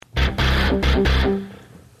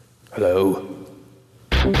Hello?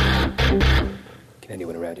 Can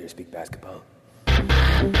anyone around here speak basketball? There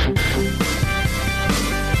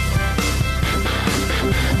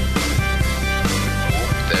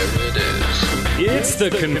it is. It's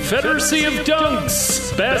the Confederacy of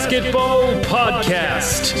Dunks Basketball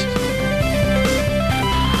Podcast.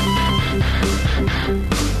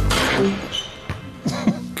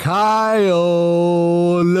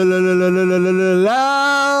 Kyle Lowry.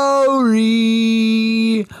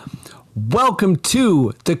 Welcome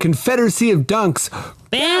to the Confederacy of Dunks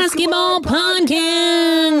Basketball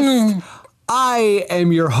Podcast. I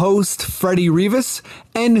am your host, Freddie Rivas,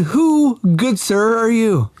 and who, good sir, are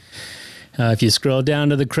you? If you scroll down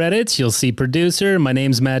to the credits, you'll see producer. My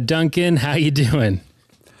name's Matt Duncan. How you doing?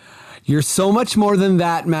 You're so much more than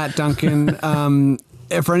that, Matt Duncan.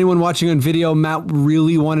 For anyone watching on video, Matt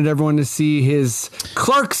really wanted everyone to see his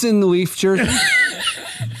Clarkson Leaf jersey.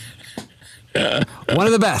 One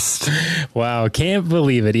of the best. Wow, can't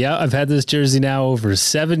believe it. Yeah, I've had this jersey now over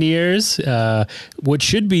 7 years. What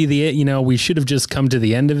should be we should have just come to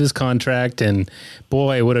the end of his contract, and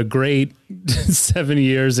boy, what a great 7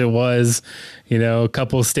 years it was. A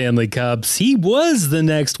couple Stanley Cups. He was the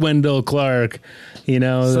next Wendell Clark.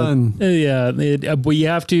 Son. But you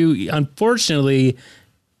have to, unfortunately,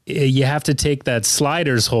 you have to take that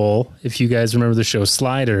Sliders hole, if you guys remember the show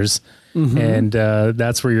Sliders, and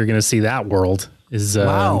that's where you're going to see that world is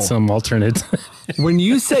in some alternate. When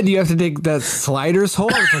you said you have to take that Sliders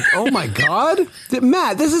hole, I was like, oh my God.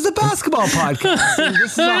 Matt, this is a basketball podcast. And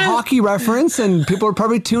this is a hockey reference, and people are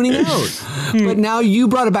probably tuning out. But now you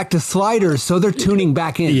brought it back to Sliders, so they're tuning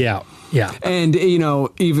back in. Yeah. And,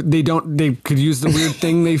 even they could use the weird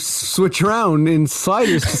thing they switch around in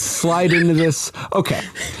Sliders to slide into this. Okay.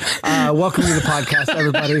 Welcome to the podcast,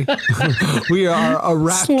 everybody. We are a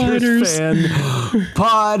Raptors fan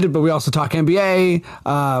pod, but we also talk NBA.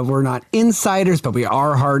 We're not insiders, but we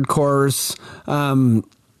are hardcores.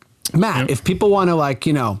 Matt, if people want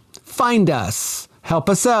to find us, help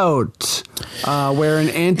us out, wear an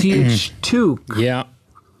anti-itch toque. Yeah.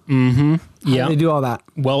 Mm-hmm. How do they do all that?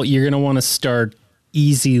 Well, you're going to want to start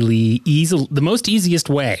easily. The most easiest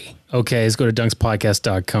way, okay, is go to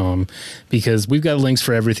dunkspodcast.com, because we've got links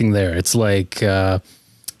for everything there. It's like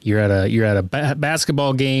you're at a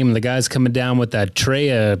basketball game. The guy's coming down with that tray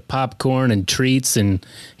of popcorn and treats, and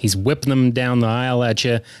he's whipping them down the aisle at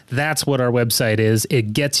you. That's what our website is.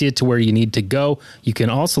 It gets you to where you need to go. You can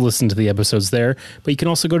also listen to the episodes there, but you can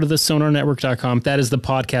also go to the sonarnetwork.com. That is the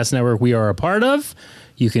podcast network we are a part of.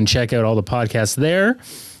 You can check out all the podcasts there.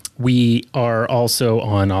 We are also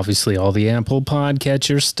on, obviously, all the Apple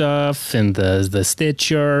Podcatcher stuff and the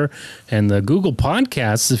Stitcher and the Google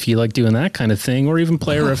Podcasts, if you like doing that kind of thing, or even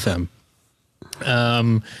Player FM.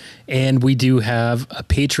 And we do have a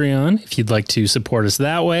Patreon if you'd like to support us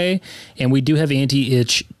that way. And we do have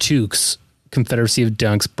anti-itch toques, Confederacy of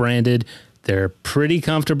Dunks branded. They're pretty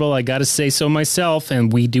comfortable, I got to say so myself,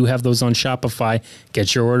 and we do have those on Shopify.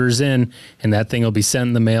 Get your orders in, and that thing will be sent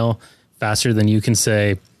in the mail faster than you can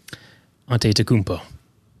say Antetokounmpo.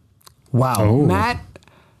 Wow. Oh. Matt,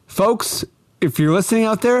 folks, if you're listening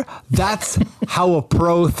out there, that's how a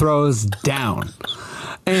pro throws down.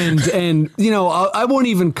 And I won't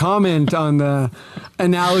even comment on the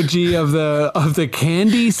analogy of the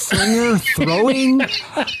candy slinger throwing,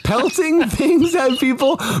 pelting things at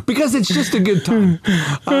people, because it's just a good time.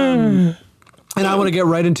 And I want to get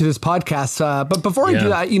right into this podcast. But before I do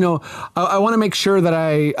that, I want to make sure that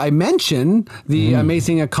I mention the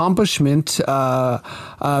amazing accomplishment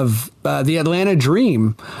of the Atlanta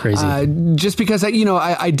Dream. Crazy. Just because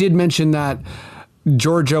I did mention that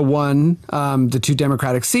Georgia won the two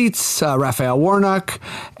Democratic seats, Raphael Warnock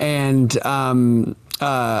and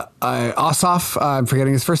Ossoff. I'm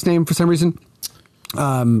forgetting his first name for some reason.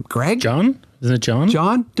 Greg? John? Isn't it John?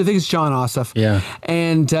 John? I think it's John Ossoff. Yeah.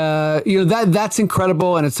 And, that's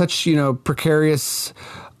incredible. And it's such, precarious,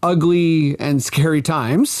 ugly and scary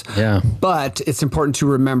times. Yeah. But it's important to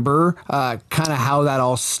remember kind of how that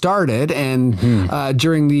all started. And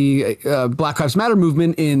during the Black Lives Matter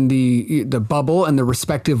movement in the bubble and the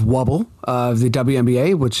respective wobble of the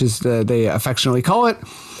WNBA, which is they affectionately call it,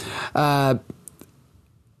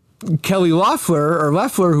 Kelly Loeffler,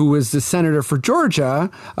 who was the senator for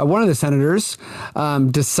Georgia, one of the senators,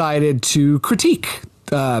 decided to critique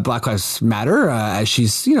Black Lives Matter, as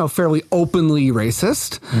she's, fairly openly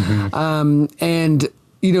racist. And,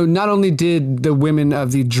 not only did the women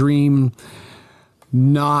of the Dream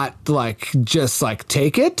not just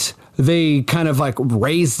take it, they kind of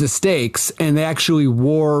raised the stakes, and they actually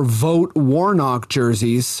wore Vote Warnock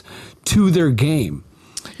jerseys to their game.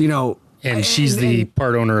 And she's the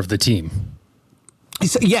part owner of the team.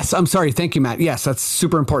 Yes, I'm sorry. Thank you, Matt. Yes, that's a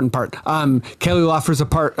super important part. Kelly Loeffler's a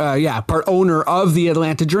part owner of the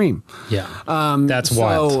Atlanta Dream. Yeah, that's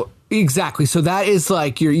wild. Exactly. So that is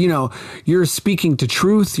like you're speaking to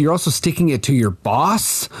truth. You're also sticking it to your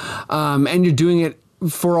boss, and you're doing it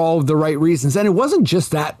for all of the right reasons. And it wasn't just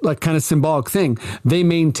that like kind of symbolic thing they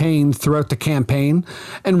maintained throughout the campaign,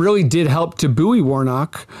 and really did help to buoy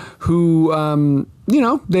Warnock, who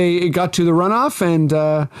they got to the runoff and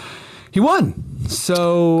he won.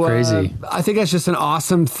 So crazy. I think that's just an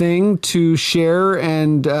awesome thing to share,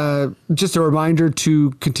 and just a reminder to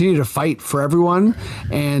continue to fight for everyone.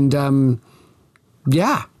 And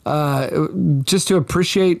just to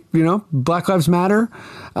appreciate, Black Lives Matter,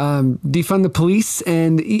 defund the police,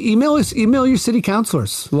 and email your city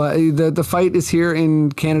councilors. The fight is here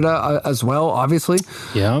in Canada as well, obviously.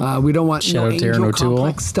 Yeah. We don't want Shout out to Aaron O'Toole.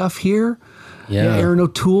 complex stuff here. Yeah. Aaron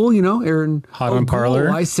O'Toole, Aaron. Hot on Parlor.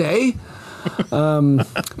 I say.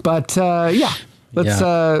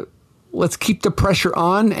 Let's keep the pressure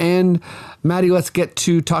on. And Maddie, let's get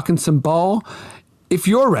to talking some ball. If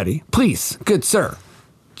you're ready, please, good sir,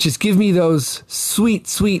 just give me those sweet,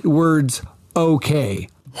 sweet words. Okay.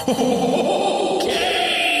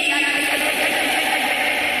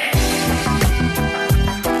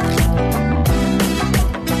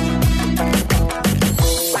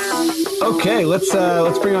 Okay, let's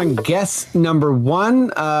bring on guest number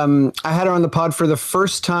one. I had her on the pod for the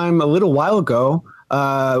first time a little while ago.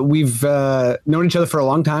 We've known each other for a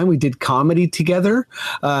long time. We did comedy together.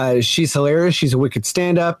 She's hilarious. She's a wicked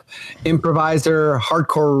stand-up, improviser,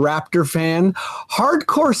 hardcore Raptor fan,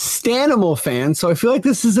 hardcore Stanimal fan. So I feel like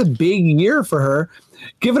this is a big year for her.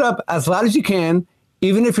 Give it up as loud as you can,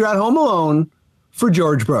 even if you're at home alone, for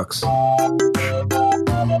George Brooks.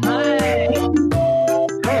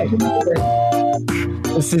 Hey.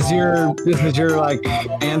 This is your like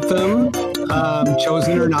anthem,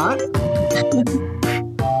 chosen or not.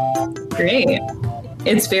 Great.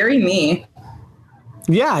 It's very me.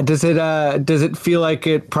 Yeah. Does it feel like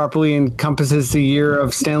it properly encompasses the year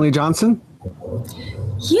of Stanley Johnson?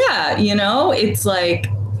 Yeah, it's like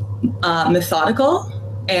methodical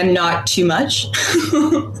and not too much.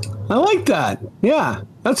 I like that. Yeah,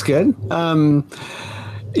 that's good.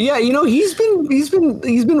 Yeah, he's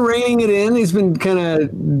been reining it in. He's been kind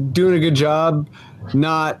of doing a good job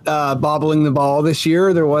not bobbling the ball this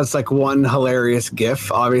year. There was like one hilarious GIF,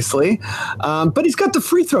 obviously, but he's got the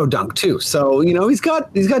free throw dunk too. So he's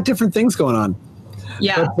got different things going on.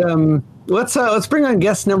 Yeah. But, let's bring on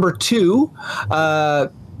guest number two. I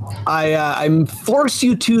forced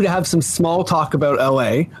you two to have some small talk about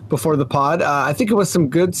LA before the pod. I think it was some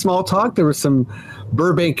good small talk. There was some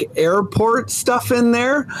Burbank Airport stuff in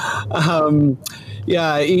there.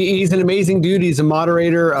 He's an amazing dude. He's a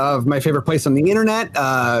moderator of my favorite place on the internet,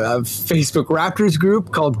 a Facebook Raptors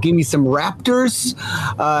group called Gimme Some Raptors.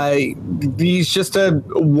 He's just a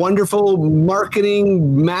wonderful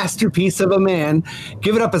marketing masterpiece of a man.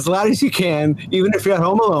 Give it up as loud as you can, even if you're at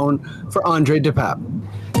home alone, for Andre DePape.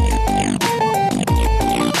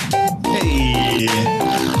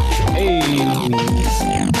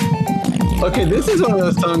 Okay, this is one of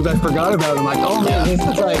those songs I forgot about. I'm like, oh man, this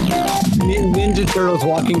is like Ninja Turtles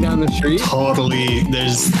walking down the street. Totally.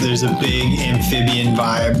 There's a big amphibian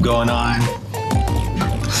vibe going on.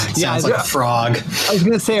 Sounds like a frog. I was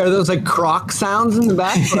gonna say, are those like Croc sounds in the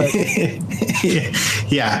back?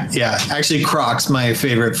 Yeah. Actually, Crocs my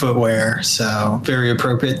favorite footwear, so very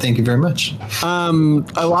appropriate. Thank you very much. I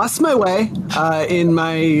lost my way in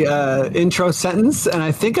my intro sentence, and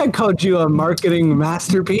I think I called you a marketing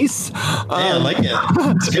masterpiece. I like it.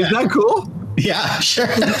 Is that cool? Yeah, sure.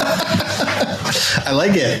 I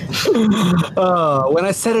like it. When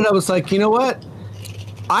I said it, I was like, you know what?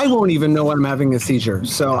 I won't even know when I'm having a seizure,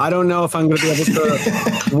 so I don't know if I'm going to be able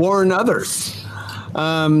to warn others.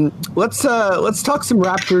 Let's talk some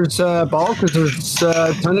Raptors ball, because there's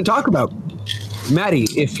a ton to talk about. Maddie,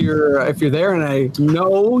 if you're there, and I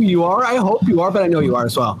know you are, I hope you are, but I know you are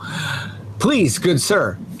as well. Please, good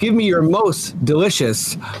sir, give me your most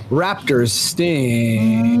delicious Raptors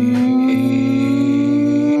sting.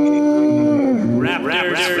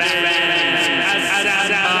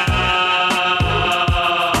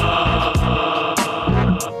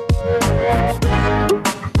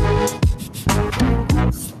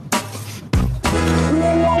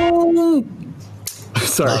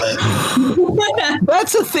 Sorry.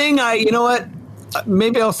 That's the thing. You know what?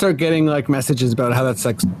 Maybe I'll start getting like messages about how that's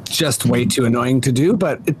like just way too annoying to do,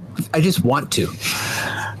 but I just want to.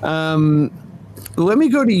 Let me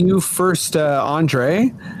go to you first,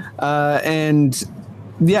 Andre. And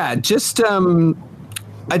yeah, just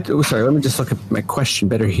Sorry, let me just look at my question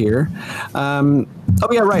better here. Oh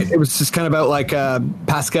yeah, right. It was just kind of about like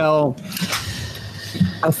Pascal.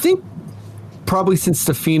 I think probably since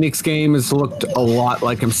the Phoenix game has looked a lot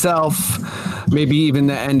like himself. Maybe even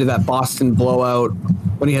the end of that Boston blowout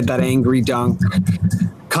when he had that angry dunk.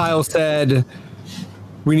 Kyle said,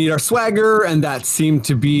 we need our swagger, and that seemed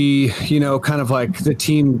to be, kind of like the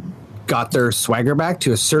team got their swagger back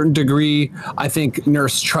to a certain degree. I think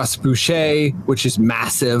Nurse trusts Boucher, which is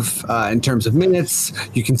massive in terms of minutes.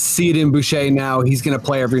 You can see it in Boucher now. He's going to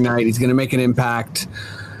play every night. He's going to make an impact.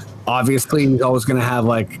 Obviously, he's always going to have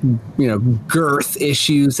girth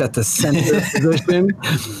issues at the center position,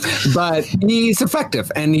 but he's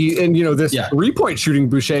effective. And this 3-point shooting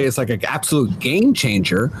Boucher is like an absolute game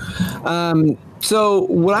changer. So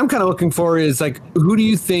what I'm kind of looking for is who do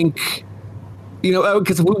you think?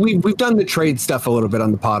 Because we've done the trade stuff a little bit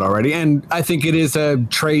on the pod already, and I think it is a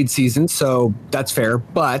trade season, so that's fair.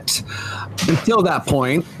 But until that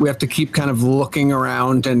point, we have to keep kind of looking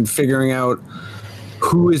around and figuring out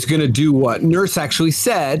who is going to do what. Nurse actually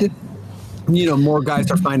said, more guys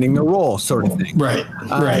are finding their role, sort of thing. Right.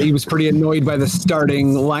 He was pretty annoyed by the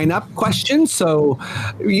starting lineup question. So,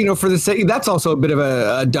 for the sake, that's also a bit of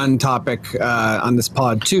a done topic on this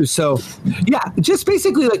pod too. So, yeah, just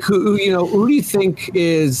basically who do you think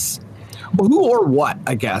is, who or what,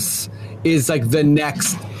 I guess, is the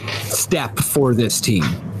next step for this team?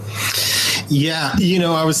 Yeah,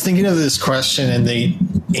 I was thinking of this question, and the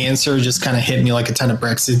answer just kind of hit me like a ton of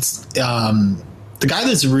bricks. It's the guy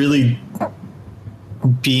that's really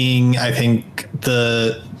being, I think,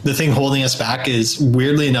 the thing holding us back is,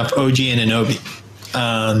 weirdly enough, OG Anunoby.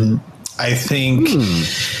 I think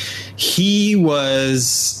he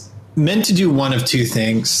was meant to do one of two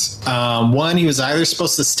things. One, he was either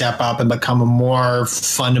supposed to step up and become a more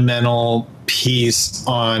fundamental piece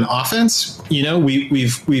on offense.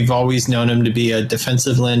 We've always known him to be a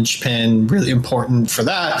defensive linchpin, really important for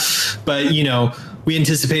that. But we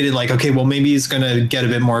anticipated maybe he's going to get a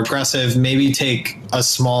bit more aggressive, maybe take a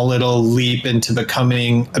small little leap into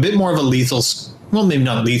becoming a bit more of a lethal, well, maybe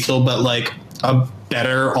not lethal, but a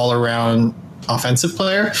better all around offensive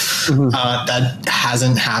player. That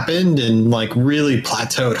hasn't happened, and really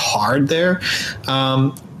plateaued hard there.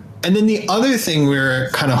 And then the other thing we were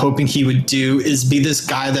kind of hoping he would do is be this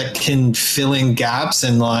guy that can fill in gaps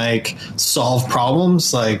and solve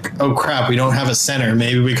problems. Oh crap, we don't have a center.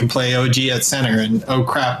 Maybe we can play OG at center. And oh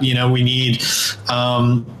crap, we need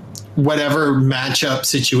whatever matchup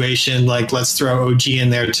situation. Let's throw OG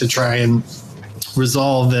in there to try and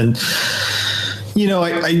resolve. And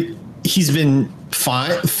he's been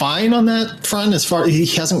fine on that front. As far, he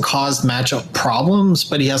hasn't caused matchup problems,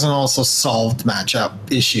 but he hasn't also solved matchup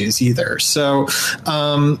issues either. So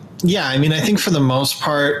I think for the most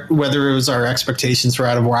part, whether it was our expectations were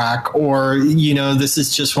out of whack, or this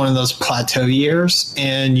is just one of those plateau years,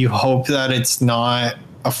 and you hope that it's not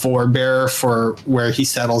a forebearer for where he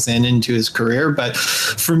settles into his career. But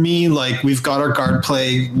for me, we've got our guard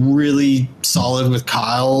play really solid with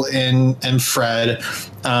Kyle and Fred.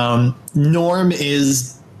 Norm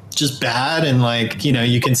is just bad, and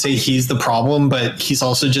you can say he's the problem, but he's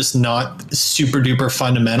also just not super duper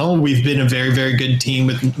fundamental. We've been a very, very good team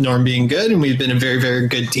with Norm being good, and we've been a very, very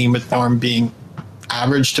good team with Norm being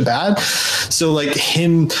average to bad. So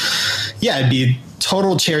him, it'd be a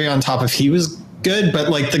total cherry on top if he was good, but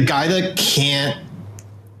the guy that can't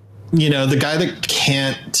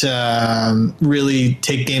really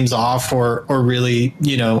take games off or really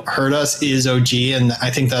hurt us is OG. And I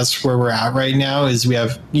think that's where we're at right now, is we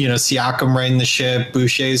have Siakam riding the ship,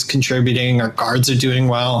 Boucher's contributing, our guards are doing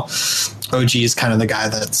well. OG is kind of the guy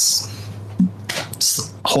that's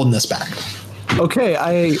holding us back. Okay,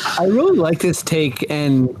 I really like this take,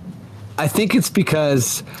 and I think it's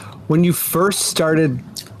because when you first started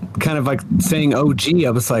kind of saying OG, I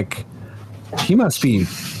was like, he must be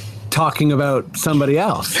talking about somebody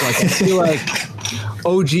else. I feel like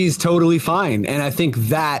OG's totally fine, and I think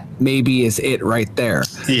that maybe is it right there.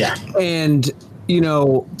 Yeah. And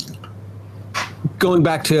going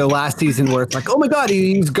back to last season where it's oh my God,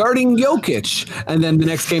 he's guarding Jokic, and then the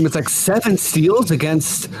next game it's 7 steals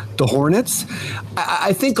against the Hornets.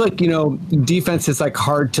 I think defense is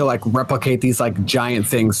hard to replicate these replicate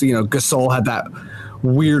things. Gasol had that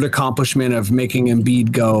weird accomplishment of making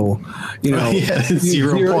Embiid go, 0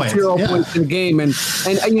 points. 0 points in a game. And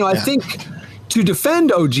I think to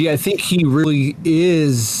defend OG, I think he really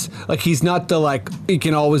is he's not the he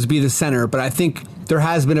can always be the center, but I think there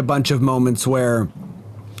has been a bunch of moments where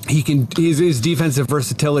he can, his defensive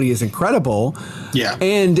versatility is incredible. Yeah.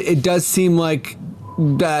 And it does seem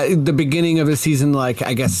the beginning of the season, like,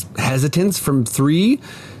 I guess, hesitance from 3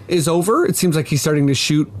 is over. It seems like he's starting to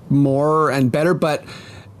shoot more and better, but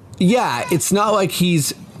yeah, it's not like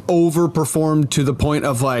he's overperformed to the point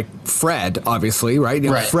of like Fred, obviously, right? You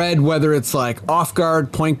know, Right. Fred, whether it's like off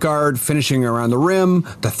guard, point guard, finishing around the rim,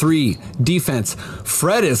 the 3, defense.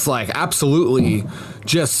 Fred is like absolutely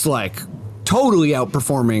just like totally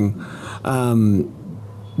outperforming,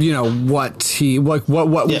 you know, what we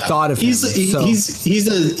thought of him.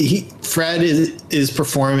 Fred is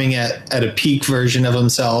performing at a peak version of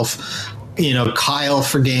himself. You know, Kyle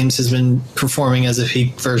for games has been performing as a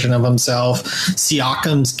peak version of himself.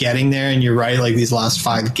 Siakam's getting there, and you're right, like these last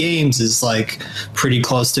 5 games is like pretty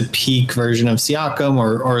close to peak version of Siakam,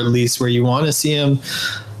 or at least where you want to see him.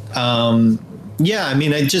 Yeah, I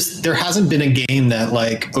mean, there hasn't been a game that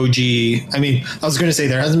like OG, I mean, I was going to say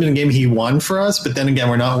there hasn't been a game he won for us, but then again,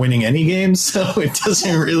 we're not winning any games, so it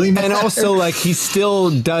doesn't really matter. And also, like, he still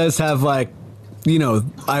does have, like, you know,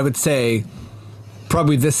 I would say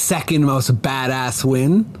probably the second most badass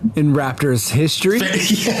win in Raptors history.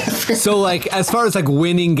 So, like, as far as, like,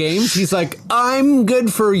 winning games, he's like, I'm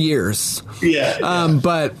good for years.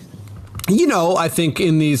 But, you know, I think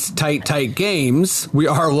in these tight games, we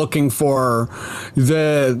are looking for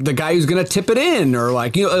the guy who's going to tip it in, or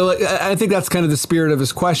like, you know, I think that's kind of the spirit of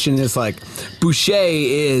his question is like, Boucher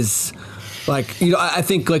is like, you know, I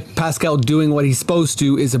think like Pascal doing what he's supposed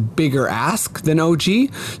to is a bigger ask than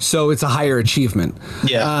OG, so it's a higher achievement.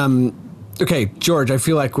 Yeah. Okay, George, I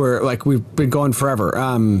feel like we've been going forever.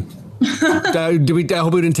 I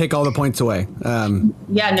hope we didn't take all the points away.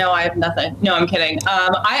 Yeah, no, I have nothing. No, I'm kidding.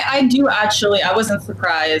 I do actually, I wasn't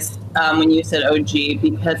surprised when you said OG,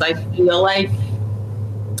 because I feel like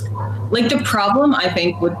the problem I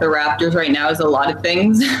think with the Raptors right now is a lot of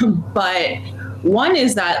things, but one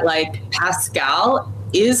is that like Pascal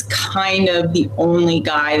is kind of the only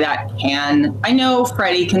guy that can. I know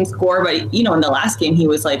Freddie can score, but you know, in the last game he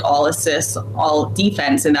was like all assists, all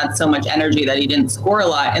defense, and that's so much energy that he didn't score a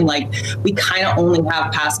lot. And like we kind of only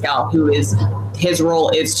have Pascal, who is his role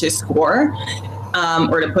is to score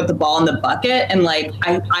or to put the ball in the bucket. And like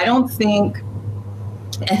I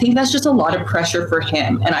think that's just a lot of pressure for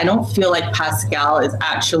him. And I don't feel like Pascal is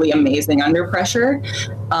actually amazing under pressure.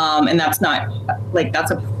 And that's not like,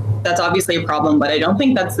 that's obviously a problem, but I don't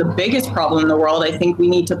think that's the biggest problem in the world. I think we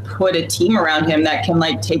need to put a team around him that can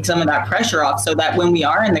like take some of that pressure off, so that when we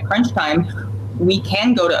are in the crunch time, we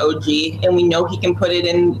can go to OG and we know he can put it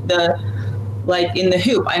in the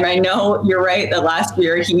hoop. And I know you're right that last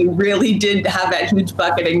year he really did have that huge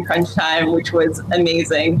bucket in crunch time, which was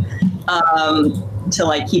amazing to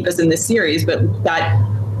like keep us in this series, but that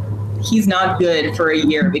he's not good for a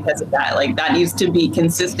year because of that. Like that needs to be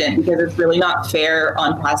consistent, because it's really not fair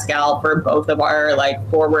on Pascal for both of our like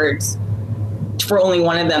forwards, for only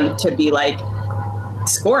one of them to be like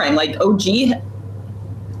scoring. Like OG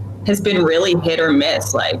has been really hit or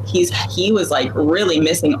miss. Like he was like really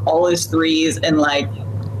missing all his threes, and like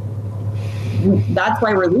that's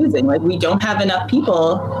why we're losing. Like we don't have enough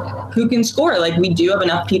people who can score. Like we do have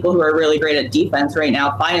enough people who are really great at defense right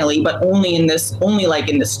now, finally, but only like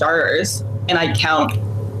in the starters. And I count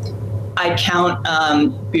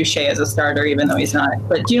Boucher as a starter, even though he's not.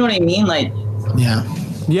 But do you know what I mean? Like,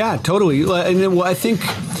 yeah, totally. And well, I think,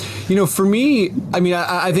 you know, for me, I mean,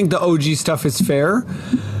 I think the OG stuff is fair.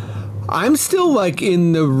 I'm still like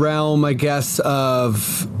in the realm, I guess,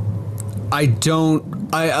 of I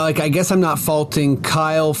guess I'm not faulting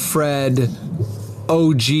Kyle, Fred,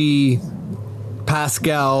 OG,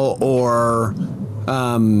 Pascal, or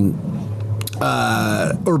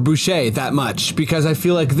Boucher that much, because I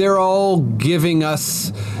feel like they're all giving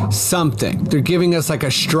us something. They're giving us like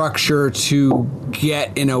a structure to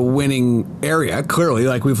get in a winning area. Clearly,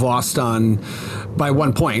 like we've lost by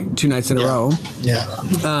 1 point 2 nights in a row.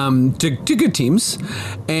 To good teams.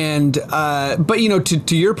 And but you know,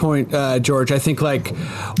 to your point, George, I think like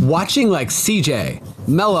watching like CJ,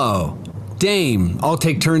 Melo, Dame all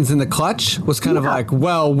take turns in the clutch was kind of like,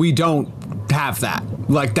 well, we don't have that.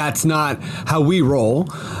 Like that's not how we roll.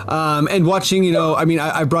 And watching, you know, I mean,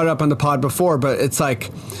 I brought it up on the pod before, but it's like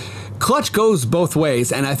clutch goes both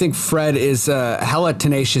ways, and I think Fred is a hella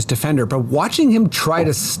tenacious defender, but watching him try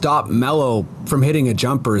to stop Melo from hitting a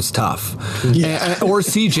jumper is tough. Or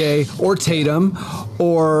CJ, or Tatum,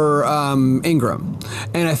 or Ingram.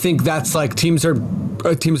 And I think that's like teams are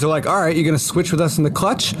like, all right, you're going to switch with us in the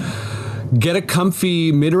clutch? Get a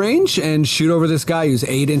comfy mid-range and shoot over this guy who's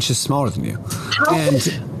 8 inches smaller than you. And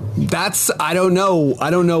that's, I don't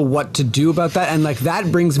know what to do about that. And like that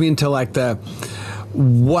brings me into like how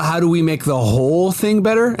do we make the whole thing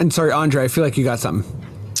better? And sorry, Andre, I feel like you got something.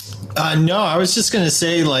 No, I was just going to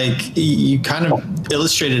say, like, you kind of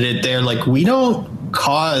illustrated it there. Like, we don't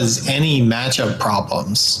cause any matchup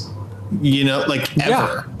problems, like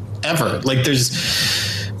ever. Like,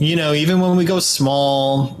 there's, even when we go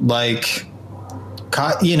small, like,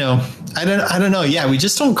 I don't know. Yeah, we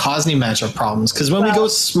just don't cause any matchup problems because when we go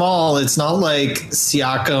small, it's not like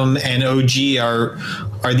Siakam and OG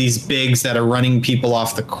are these bigs that are running people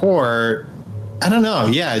off the court. I don't know.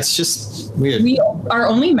 Yeah, it's just weird. Our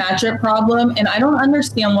only matchup problem, and I don't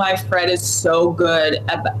understand why Fred is so good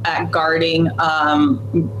at guarding. Oh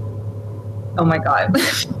my God,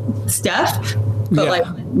 Steph. But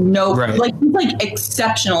he's like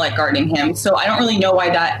exceptional at guarding him. So I don't really know why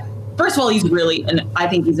that. First of all, I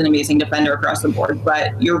think he's an amazing defender across the board.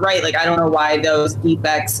 But you're right. Like, I don't know why those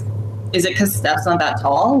defects. Is it because Steph's not that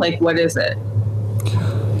tall? Like, what is it?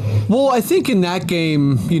 Well, I think in that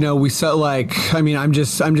game, we saw I'm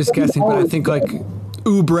just guessing, but I think like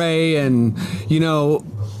Oubre and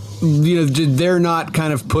they're not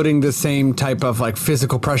kind of putting the same type of like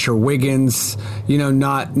physical pressure. Wiggins,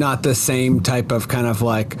 not the same type of kind of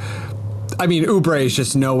like. I mean, Oubre is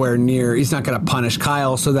just nowhere near. He's not going to punish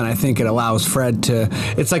Kyle. So then I think it allows Fred to.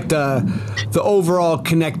 It's like the overall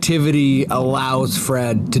connectivity allows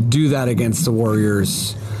Fred to do that against the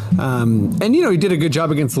Warriors. And he did a good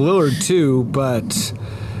job against Lillard too, but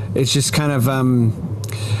it's just kind of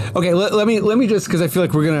okay. Let me just, because I feel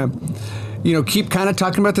like we're gonna keep kind of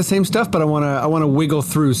talking about the same stuff, but I want to wiggle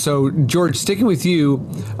through. So George, sticking with you,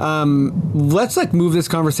 let's like move this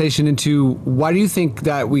conversation into why do you think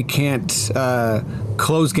that we can't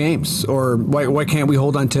close games, or why can't we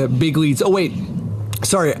hold on to big leads? Oh wait.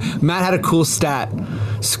 Sorry, Matt had a cool stat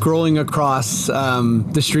scrolling across the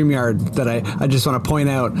StreamYard that I just want to point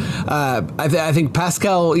out. I think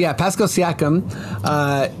Pascal Siakam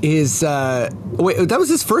is wait, that was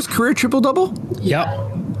his first career triple-double? Yep.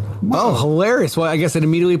 Oh, hilarious. Well, I guess it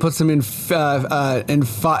immediately puts him in tied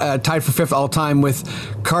for fifth all time with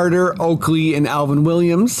Carter, Oakley, and Alvin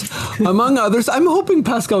Williams, among others. I'm hoping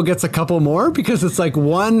Pascal gets a couple more because it's like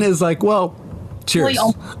one is like, well, cheers.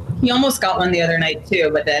 Well, he almost got one the other night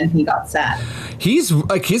too, but then he got sad. He's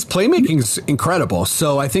like, his playmaking's incredible.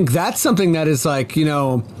 So I think that's something that is like,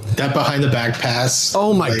 that behind the back pass.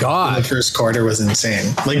 Oh my God. In the first quarter was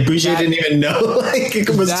insane. Like Boucher didn't even know like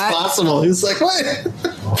it was possible. He was like, what?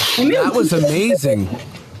 That was amazing.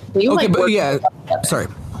 Okay, but yeah, sorry.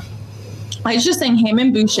 I was just saying him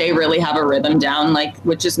and Boucher really have a rhythm down, like,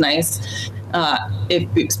 which is nice.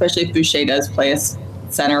 Especially if Boucher does play a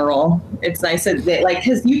center role. It's nice that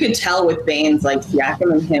because you could tell with Baines, like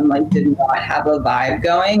Siakam and him like did not have a vibe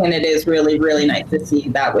going, and it is really, really nice to see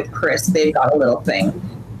that with Chris. They've got a little thing.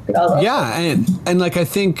 Yeah, and like I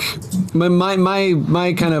think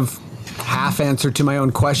my kind of half answer to my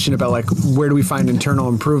own question about like where do we find internal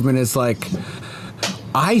improvement is like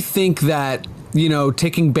I think that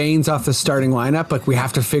taking Baines off the starting lineup, like we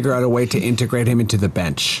have to figure out a way to integrate him into the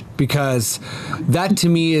bench, because that to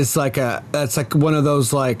me is that's like one of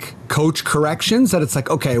those like coach corrections that it's like,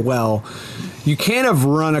 okay, well, you can't have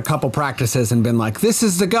run a couple practices and been like, this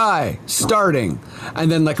is the guy starting, and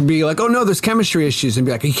then like be like, oh no, there's chemistry issues, and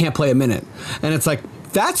be like, he can't play a minute, and it's like,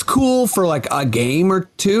 that's cool for like a game or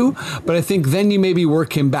two, but I think then you maybe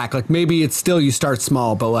work him back. Like maybe it's still you start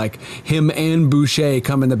small, but like him and Boucher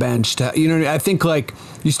come in the bench to, I think like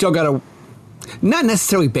you still got to, not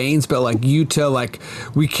necessarily Baines, but like you to like,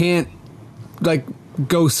 we can't like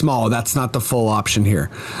go small. That's not the full option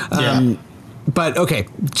here. But okay,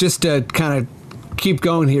 just to kind of keep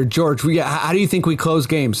going here, George, how do you think we close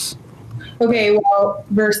games? Okay, well,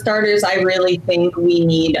 for starters, I really think we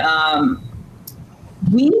need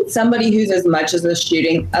somebody who's as much of a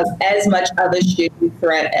shooting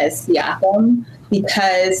threat as Siakam,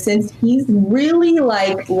 because since he's really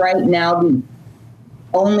like right now the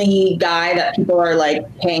only guy that people are like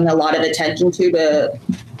paying a lot of attention to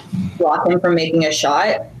block him from making a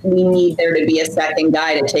shot, we need there to be a second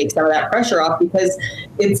guy to take some of that pressure off, because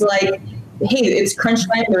it's like, hey, it's crunch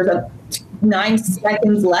time. There's 9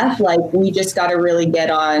 seconds left. Like, we just got to really get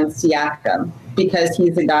on Siakam, because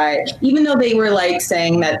he's a guy, even though they were like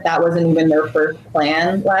saying that wasn't even their first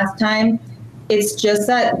plan last time, it's just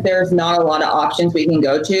that there's not a lot of options we can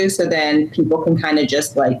go to. So then people can kind of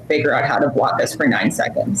just like figure out how to block us for 9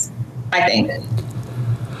 seconds, I think.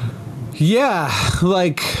 Yeah.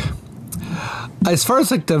 Like, as far as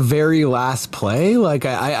like the very last play, like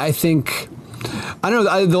I think, I don't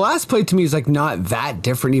know, the last play to me is like not that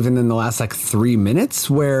different even than the last like 3 minutes,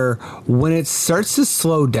 where when it starts to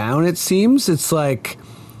slow down, it seems it's like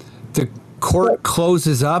court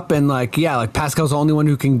closes up and like Pascal's the only one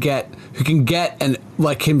who can get and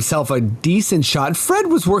like himself a decent shot. Fred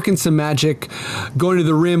was working some magic going to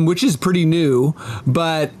the rim, which is pretty new,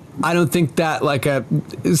 but I don't think that like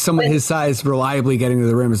someone his size reliably getting to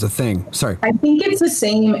the rim is a thing. Sorry. I think it's the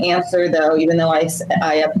same answer though, even though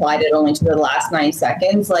I applied it only to the last 9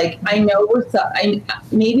 seconds. Like I know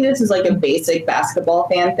maybe this is like a basic basketball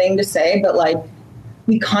fan thing to say, but like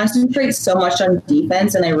we concentrate so much on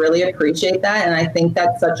defense, and I really appreciate that, and I think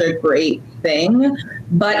that's such a great thing.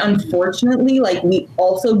 But unfortunately, like we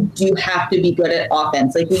also do have to be good at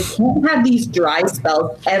offense. Like we can't have these dry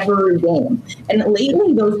spells every game. And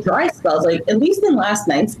lately, those dry spells, like at least in last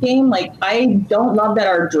night's game, like I don't love that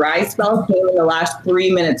our dry spells came in the last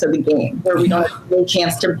 3 minutes of the game where we don't have a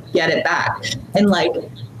chance to get it back. And like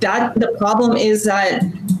that, the problem is that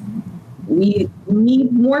we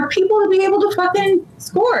need more people to be able to fucking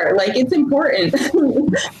score. Like it's important.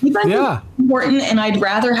 Defense is important, and I'd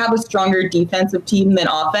rather have a stronger defensive team than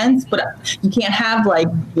offense, but you can't have like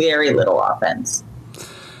very little offense.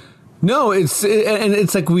 No, it's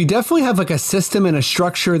like we definitely have like a system and a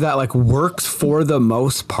structure that like works for the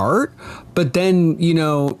most part, but then you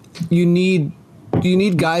need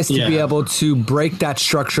guys to be able to break that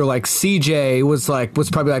structure. Like CJ was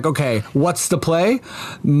probably like, okay, what's the play?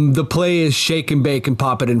 The play is shake and bake and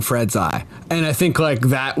pop it in Fred's eye. And I think like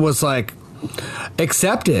that was like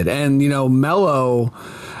accepted. And, Melo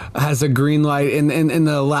has a green light in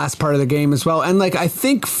the last part of the game as well. And like, I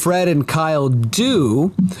think Fred and Kyle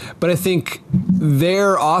do, but I think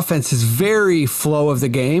their offense is very flow of the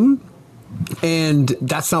game. And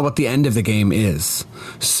that's not what the end of the game is.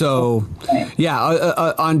 So,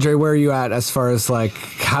 Andre, where are you at as far as like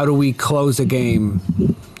how do we close a game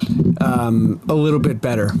a little bit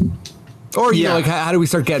better? Or, like how do we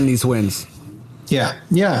start getting these wins? Yeah.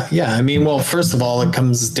 I mean, well, first of all, it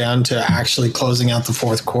comes down to actually closing out the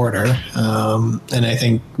fourth quarter. And I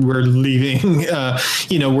think we're leaving,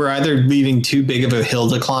 we're either leaving too big of a hill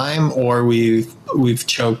to climb, or we've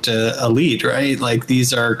choked a lead, right? Like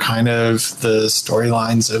these are kind of the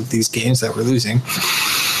storylines of these games that we're losing.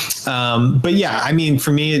 But yeah, I mean,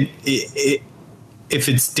 for me, if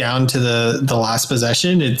it's down to the last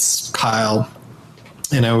possession, it's Kyle.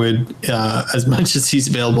 And I would, as much as he's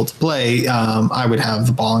available to play, I would have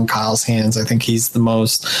the ball in Kyle's hands. I think he's the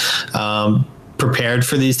most prepared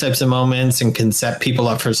for these types of moments and can set people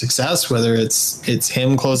up for success, whether it's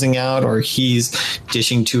him closing out or he's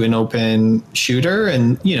dishing to an open shooter.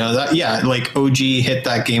 And, like OG hit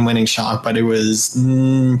that game-winning shot, but it was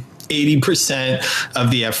 80%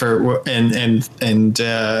 of the effort and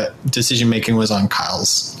decision making was on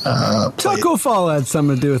Kyle's plate. Taco Fall had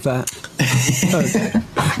something to do with that.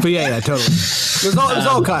 But yeah, totally. It was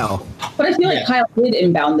all Kyle. But I feel like Kyle did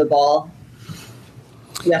inbound the ball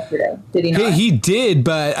yesterday. Did he not? He did,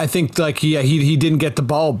 but I think like he didn't get the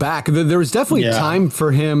ball back. There was definitely time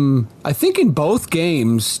for him, I think, in both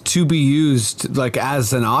games to be used like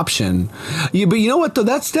as an option. Yeah, but you know what though?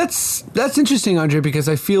 That's interesting, Andre, because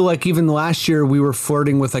I feel like even last year we were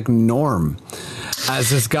flirting with like Norm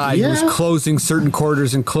as this guy who was closing certain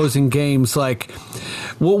quarters and closing games. Like,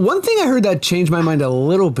 well, one thing I heard that changed my mind a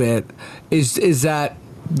little bit is that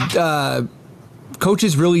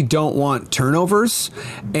coaches really don't want turnovers,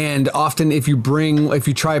 and often if you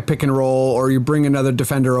try a pick and roll or you bring another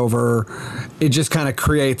defender over, it just kind of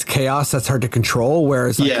creates chaos that's hard to control.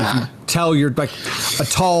 Whereas if you tell you're like a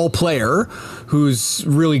tall player who's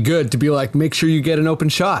really good to be like, make sure you get an open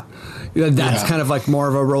shot. That's kind of like more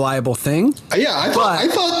of a reliable thing. I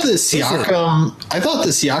thought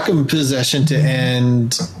the Siakam possession to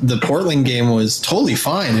end the Portland game was totally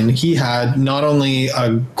fine, and he had not only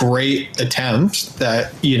a great attempt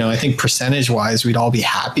that I think percentage wise we'd all be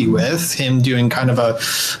happy with, him doing kind of a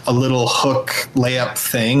little hook layup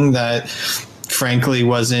thing that frankly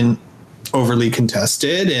wasn't overly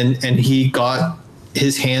contested, and he got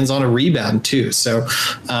his hands on a rebound too. So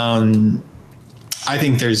I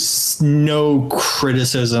think there's no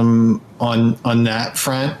criticism on that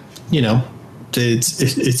front.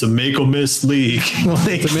 It's a make or miss league.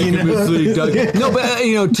 It's a make or miss league, Doug. No, but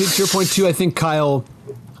to your point too, I think Kyle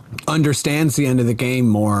understands the end of the game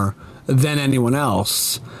more than anyone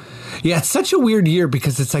else. Yeah, it's such a weird year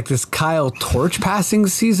because it's like this Kyle torch passing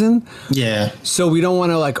season. Yeah. So we don't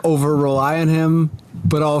want to like over rely on him,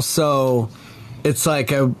 but also it's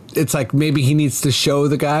like maybe he needs to show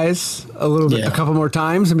the guys a little bit, a couple more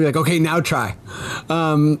times, and be like, okay, now try.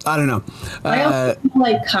 I don't know. I also feel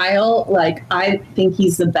like Kyle, like I think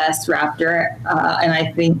he's the best Raptor, and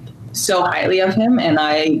I think so highly of him, and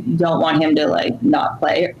I don't want him to like not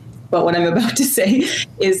play. But what I'm about to say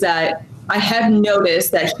is that I have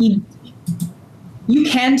noticed that he you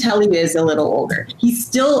can tell he is a little older. He's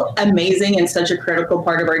still amazing and such a critical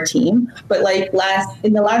part of our team. But like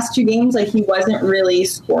in the last 2 games, like he wasn't really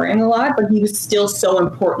scoring a lot, but he was still so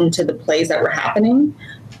important to the plays that were happening.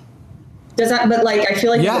 But like, I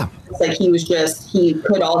feel like, it's like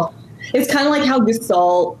it's kind of like how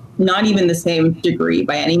Gasol, not even the same degree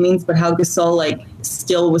by any means, but how Gasol like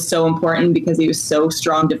still was so important because he was so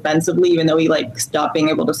strong defensively, even though he like stopped being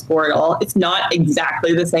able to score at all. It's not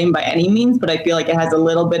exactly the same by any means, but I feel like it has a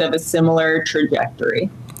little bit of a similar trajectory.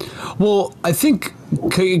 Well, I think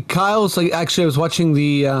Kyle's like, actually I was watching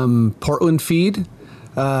the Portland feed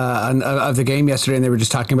of the game yesterday, and they were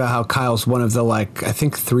just talking about how Kyle's one of the like, I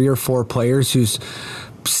think 3 or 4 players who's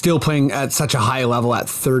still playing at such a high level at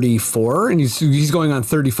 34, and he's going on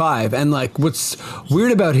 35. And like, what's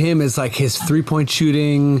weird about him is like his 3-point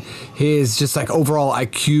shooting, his just like overall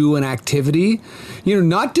IQ and activity,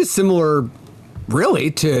 not dissimilar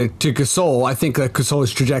really to Gasol. I think that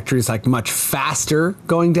Gasol's trajectory is like much faster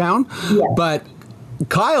going down, but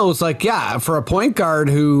Kyle's like, for a point guard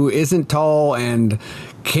who isn't tall and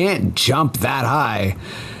can't jump that high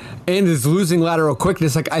and is losing lateral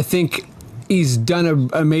quickness, like I think he's done an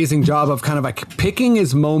amazing job of kind of like picking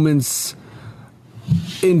his moments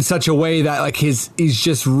in such a way that like he's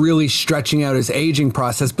just really stretching out his aging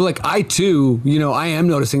process. But like I too, I am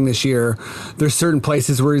noticing this year there's certain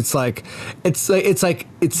places where it's like it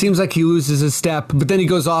seems like he loses a step, but then he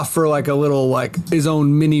goes off for like a little like his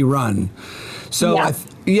own mini run. So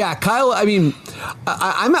Kyle, I mean,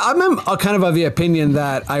 I'm kind of the opinion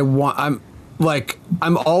that I'm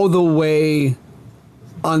all the way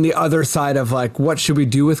on the other side of like, what should we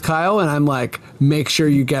do with Kyle? And I'm like, make sure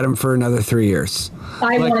you get him for another 3 years.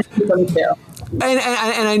 I want to keep him too. And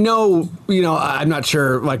I know, I'm not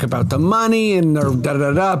sure like about the money and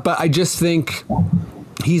but I just think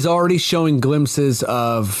he's already showing glimpses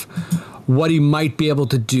of what he might be able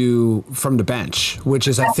to do from the bench, which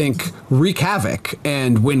is, I think, wreak havoc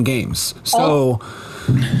and win games. So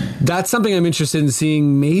that's something I'm interested in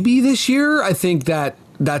seeing maybe this year. I think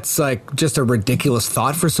that's like just a ridiculous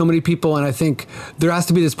thought for so many people. And I think there has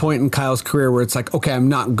to be this point in Kyle's career where it's like, okay, I'm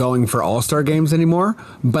not going for all-star games anymore,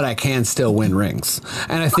 but I can still win rings.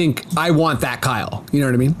 And I think I want that Kyle. You know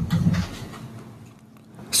what I mean?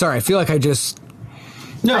 Sorry, I feel like I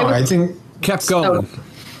think kept going.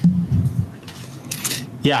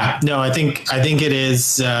 I think it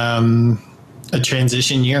is a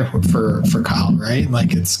transition year for Kyle, right?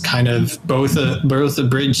 Like it's kind of both a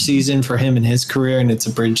bridge season for him in his career, and it's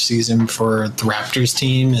a bridge season for the Raptors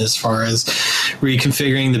team as far as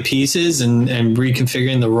reconfiguring the pieces and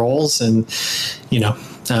reconfiguring the roles, and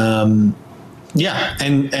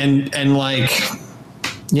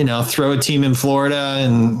throw a team in Florida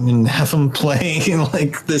and have them play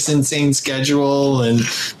like this insane schedule and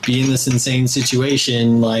be in this insane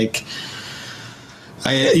situation. Like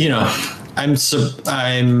I'm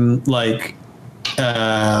like,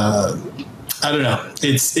 I don't know.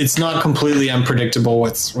 It's not completely unpredictable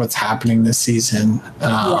what's happening this season.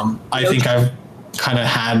 I think I've kind of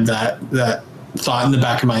had that thought in the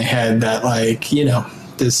back of my head that like,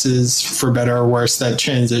 this is for better or worse, that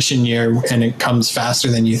transition year, and it comes faster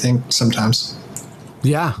than you think sometimes.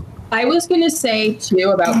 Yeah. I was going to say,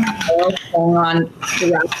 too, about Kyle going on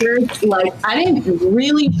the Raptors. Like, I didn't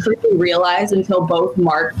really truly realize until both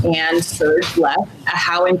Mark and Serge left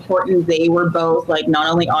how important they were both, like, not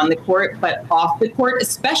only on the court, but off the court,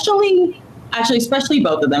 especially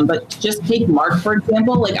both of them. But just take Mark, for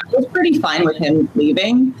example. Like, I was pretty fine with him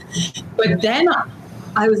leaving. But then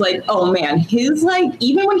I was like, oh, man, his, like,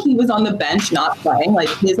 even when he was on the bench not playing, like,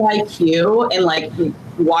 his IQ and, like,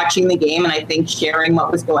 watching the game and I think sharing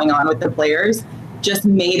what was going on with the players just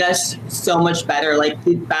made us so much better. Like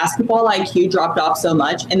the basketball IQ dropped off so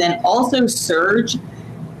much. And then also Serge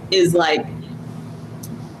is like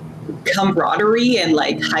camaraderie and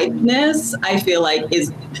like hypeness, I feel like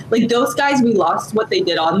is like those guys, we lost what they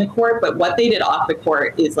did on the court, but what they did off the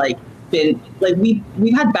court is like been like we've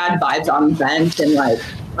had bad vibes on the bench and like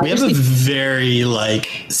we have a very like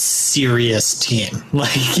serious team,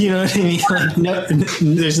 like, you know what I mean? Like, no,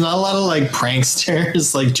 there's not a lot of like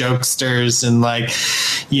pranksters, like jokesters, and like,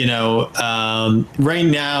 right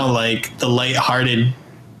now, like the lighthearted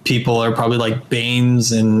people are probably like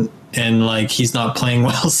Baines and like he's not playing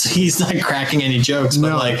well, so he's not cracking any jokes.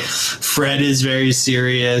 But like Fred is very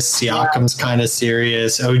serious. Siakam's kind of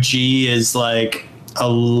serious. OG is like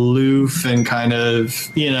aloof and kind of,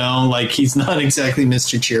 like he's not exactly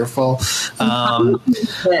Mr. Cheerful.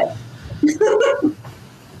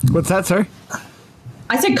 What's that, sir?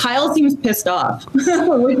 I said Kyle seems pissed off, which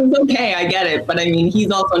is okay. I get it. But I mean,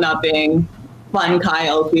 he's also not being fun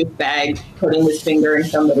Kyle douchebag putting his finger in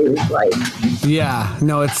somebody's like. Yeah,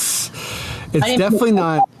 no, it's I didn't definitely put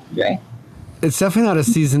not. Andre. It's definitely not a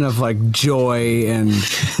season of like joy, and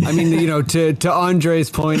I mean, you know, to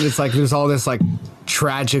Andre's point, it's like there's all this like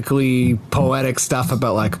tragically poetic stuff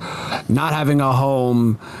about like not having a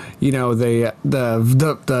home, you know,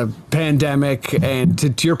 the pandemic, and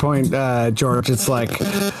to your point, George, it's like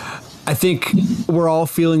I think we're all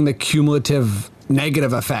feeling the cumulative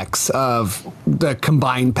negative effects of the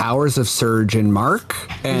combined powers of Serge and Mark,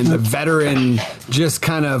 and the veteran just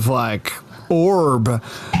kind of like orb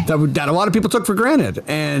that a lot of people took for granted.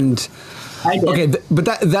 And I did. okay, but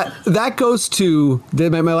that goes to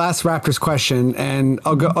my last Raptors question, and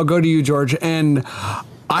I'll go to you, George. And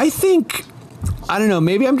I think, I don't know,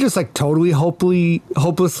 maybe I'm just like totally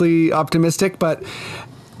hopelessly optimistic, but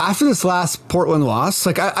after this last Portland loss,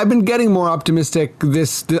 like I've been getting more optimistic on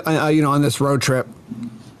this road trip.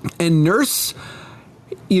 And Nurse,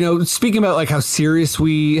 you know, speaking about like how serious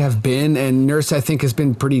we have been, and Nurse I think has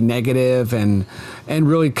been pretty negative and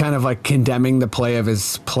really kind of like condemning the play of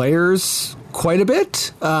his players quite a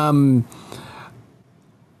bit.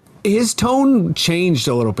 His tone changed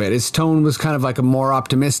a little bit. His tone was kind of like a more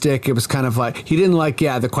optimistic. It was kind of like he didn't like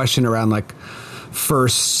the question around like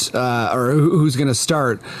first or who's going to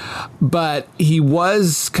start, but he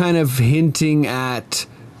was kind of hinting at,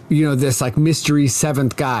 you know, this like mystery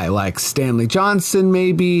seventh guy like Stanley Johnson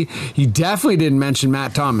maybe. He definitely didn't mention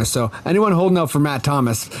Matt Thomas, so anyone holding out for Matt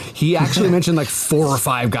Thomas, he actually mentioned like 4 or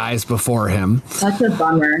 5 guys before him. That's a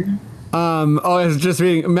bummer. I was just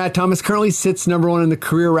reading, Matt Thomas currently sits number 1 in the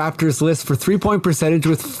career Raptors list for 3-point percentage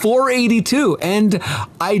with .482, and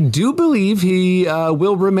I do believe he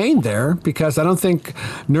will remain there because I don't think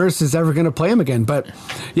Nurse is ever going to play him again. But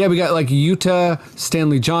yeah, we got like Utah,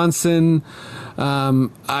 Stanley Johnson.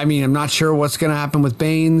 I mean, I'm not sure what's going to happen with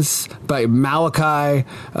Baines, but Malachi,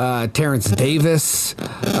 Terrence Davis,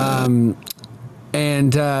 and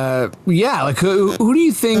yeah, like who do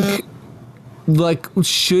you think like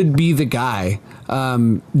should be the guy,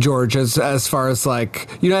 George, as far as like,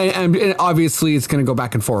 you know, and obviously it's going to go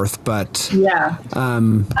back and forth, but yeah,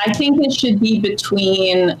 I think it should be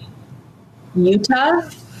between Utah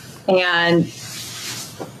and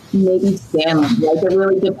maybe Stanley. Like it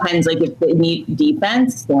really depends. Like if they need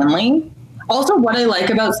defense, Stanley. Also, what I like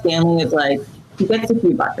about Stanley is like he gets a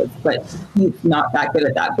few buckets, but he's not that good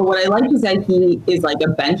at that. But what I like is that he is like a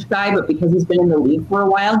bench guy, but because he's been in the league for a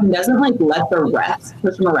while, he doesn't like let the refs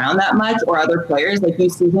push him around that much or other players. Like you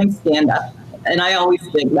see him stand up, and I always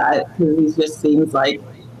think that because he just seems like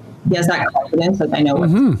he has that confidence. Like I know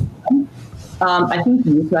what's I think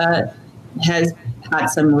Utah has had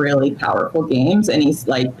some really powerful games, and he's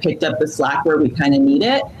like picked up the slack where we kind of need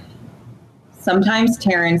it. Sometimes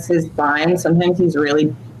Terrence is fine. Sometimes he's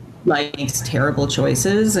really like makes terrible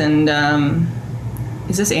choices. And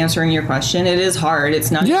is this answering your question? It is hard.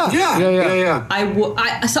 It's not. yeah.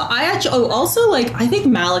 I actually also like. I think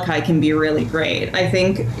Malachi can be really great. I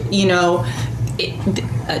think, you know,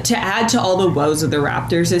 to add to all the woes of the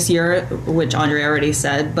Raptors this year, which Andre already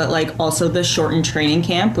said, but like also the shortened training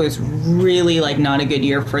camp was really like not a good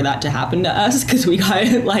year for that to happen to us because we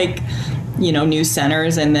got like, you know, new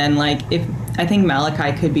centers, and then like if I think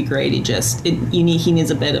Malachi could be great. He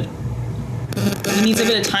needs a bit of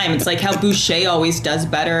time. It's like how Boucher always does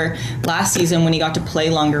better last season when he got to play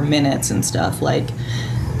longer minutes and stuff. Like,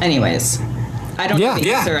 anyways. I don't know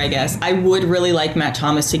the answer, I guess. I would really like Matt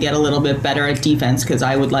Thomas to get a little bit better at defense because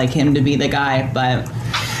I would like him to be the guy, but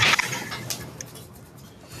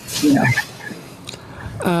you know.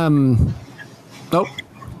 Oh,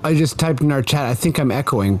 I just typed in our chat. I think I'm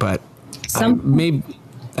echoing, but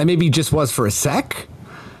I maybe just was for a sec.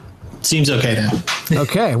 Seems okay now.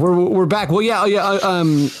 Okay, we're back. Well, yeah.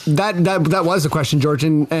 That was a question, George,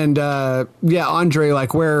 and yeah, Andre,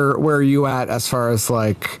 like where are you at as far as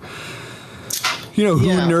like, you know, who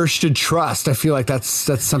Nurse should trust? I feel like that's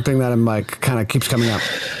something that I'm like kind of keeps coming up.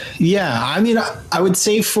 Yeah, I mean, I would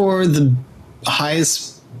say for the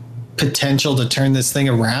highest potential to turn this thing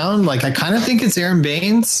around, like I kind of think it's Aaron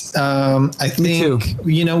Baines. I think,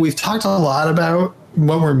 you know, we've talked a lot about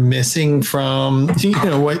what we're missing from, you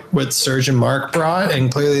know, what Serge and Mark brought,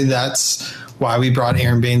 and clearly that's why we brought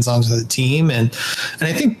Aaron Baines onto the team, and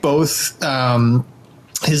I think both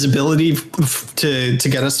his ability to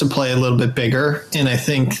get us to play a little bit bigger, and I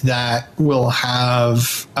think that will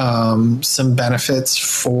have some benefits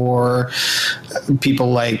for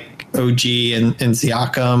people like OG and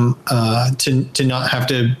Siakam to not have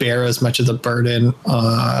to bear as much of the burden,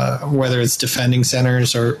 whether it's defending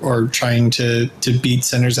centers or trying to beat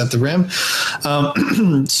centers at the rim.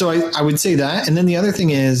 So I would say that. And then the other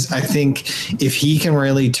thing is, I think if he can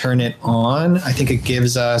really turn it on, I think it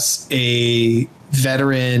gives us a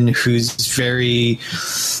veteran who's very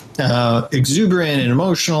exuberant and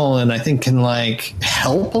emotional, and I think can like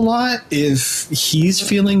help a lot if he's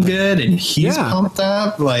feeling good and he's pumped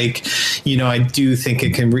up. Like, you know, I do think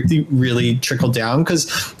it can really trickle down,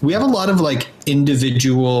 because we have a lot of like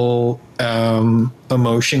individual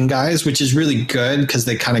emotion guys, which is really good because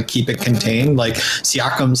they kind of keep it contained. Like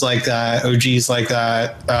Siakam's like that, OG's like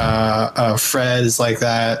that, Fred is like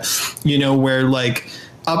that, you know, where like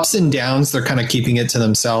ups and downs, they're kind of keeping it to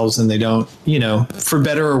themselves, and they don't, you know, for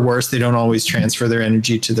better or worse, they don't always transfer their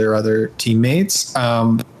energy to their other teammates.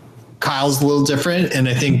 Kyle's a little different, and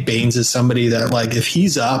I think Baines is somebody that, like, if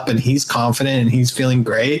he's up and he's confident and he's feeling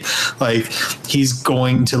great, like, he's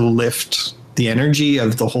going to lift the energy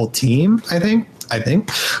of the whole team, I think.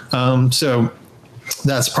 So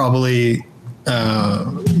that's probably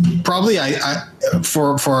I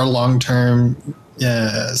for a long-term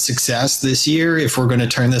success this year, if we're going to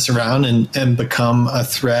turn this around and become a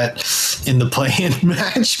threat in the play-in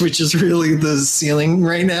match, which is really the ceiling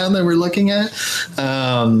right now that we're looking at.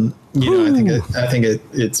 You know, I think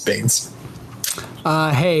it's Baines.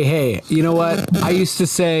 Hey, you know what? I used to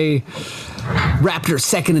say Raptors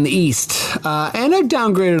second in the East, and I've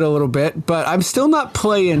downgraded a little bit, but I'm still not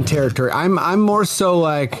play-in territory. I'm more so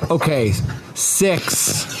like, okay,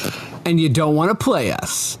 6, and you don't want to play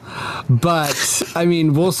us. But I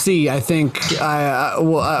mean, we'll see. I think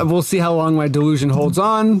we'll see how long my delusion holds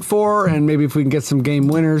on for, and maybe if we can get some game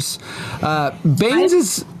winners. Baines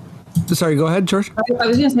is. Sorry, go ahead, George. I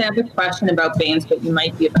was going to say I have a question about Baines, but you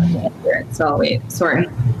might be about to answer it. So wait, sorry.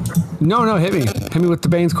 No, hit me with the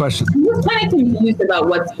Baines question. I'm just kind of confused about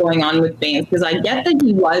what's going on with Baines, because I get that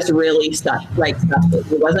he was really stuck.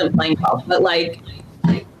 He wasn't playing well, but like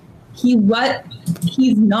he's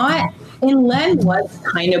not. And Len was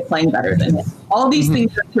kind of playing better than him. All these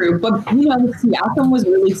things are true, but you know, Siakam was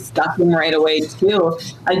really stuck in right away too.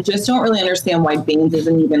 I just don't really understand why Baines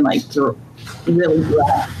isn't even like really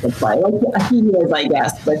dressed to play. Like he is, I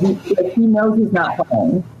guess, but he knows he's not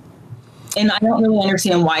playing. And I don't really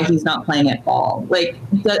understand why he's not playing at all. Like,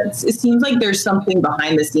 it seems like there's something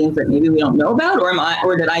behind the scenes that maybe we don't know about,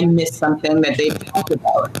 or did I miss something that they've talked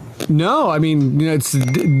about? No, I mean, you know, it's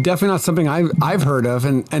definitely not something I've heard of,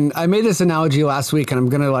 and I made this analogy last week, and I'm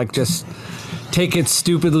gonna like just take it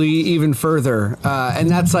stupidly even further, and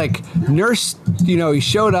that's like Nurse. You know, he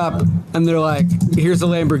showed up, and they're like, "Here's a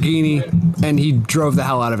Lamborghini," and he drove the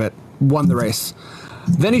hell out of it, won the race.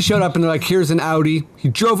 Then he showed up and they're like, here's an Audi. He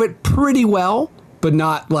drove it pretty well, but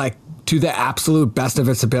not like to the absolute best of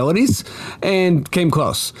its abilities, and came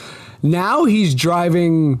close. Now he's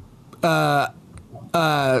driving a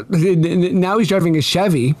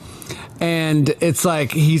Chevy, and it's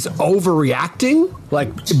like he's overreacting like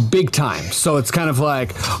big time. So it's kind of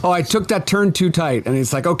like, oh, I took that turn too tight, and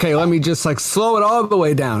he's like, okay, let me just like slow it all the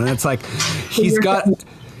way down. And it's like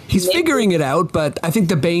He's figuring it out, but I think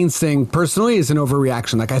the Baines thing personally is an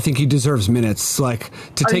overreaction. Like, I think he deserves minutes. Like,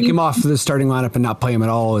 to take him off the starting lineup and not play him at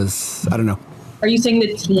all is, I don't know. Are you saying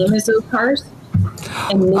the team is those cars?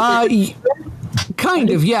 Kind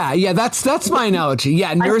of, yeah. That's my analogy.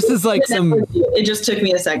 Yeah, Nurse is like some. It just took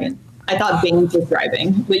me a second. I thought Baines was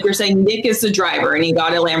driving, but you're saying Nick is the driver and he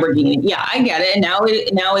got a Lamborghini. Yeah, I get it. Now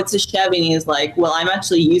it's a Chevy, and he's like, well, I'm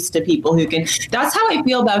actually used to people who can. That's how I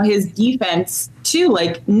feel about his defense too.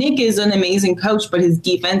 Like, Nick is an amazing coach, but his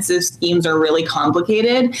defensive schemes are really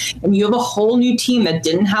complicated, and you have a whole new team that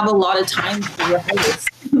didn't have a lot of time to rehearse.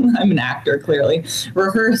 I'm an actor, clearly.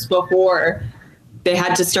 Rehearse before they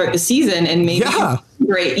had to start the season, and maybe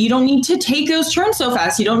great. You don't need to take those turns so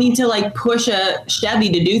fast. You don't need to like push a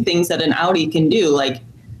Chevy to do things that an Audi can do. Like,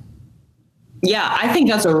 yeah, I think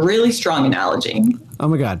that's a really strong analogy. Oh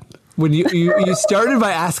my God. When you started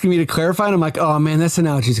by asking me to clarify, and I'm like, oh man, this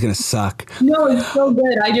analogy is going to suck. No, it's so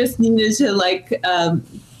good. I just needed to like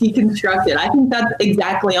deconstruct it. I think that's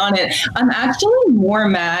exactly on it. I'm actually more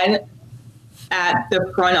mad at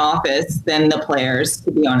the front office than the players,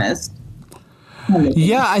 to be honest.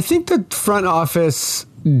 Yeah, I think the front office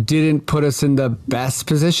didn't put us in the best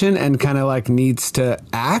position and kind of like needs to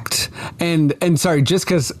act. And sorry, just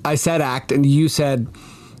because I said act and you said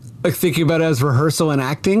like thinking about it as rehearsal and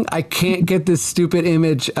acting, I can't get this stupid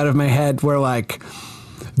image out of my head where like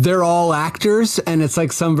they're all actors and it's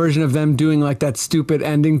like some version of them doing like that stupid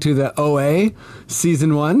ending to the OA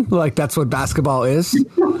season 1. Like, that's what basketball is.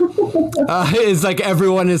 Is like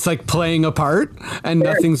everyone is like playing a part and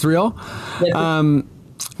nothing's real.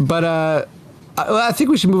 But I think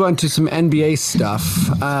we should move on to some NBA stuff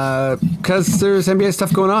because there's NBA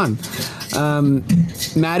stuff going on.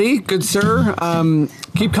 Maddie, good sir,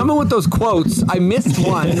 keep coming with those quotes. I missed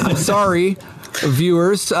one. I'm sorry,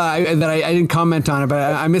 viewers, that I didn't comment on it, but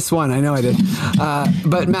I missed one. I know I did.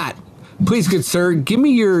 But Matt, please, good sir, give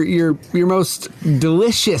me your most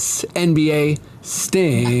delicious NBA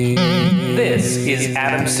sting. This is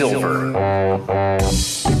Adam Silver.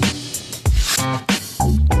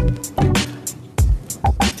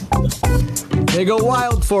 They go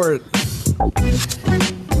wild for it.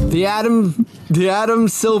 The Adam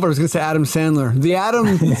Silver. I was gonna say Adam Sandler. The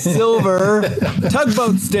Adam Silver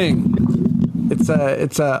tugboat sting. It's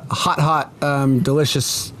a hot,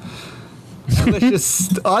 delicious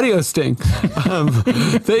audio sting.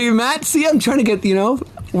 Thank you, Matt. See, I'm trying to get,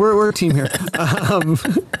 we're a team here.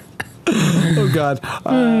 Oh God.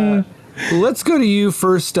 Let's go to you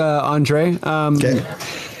first, Andre. Okay.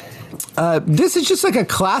 This is just like a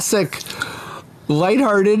classic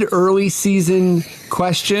lighthearted early season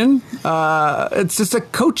question. It's just a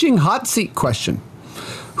coaching hot seat question.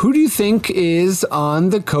 Who do you think is on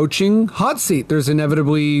the coaching hot seat? There's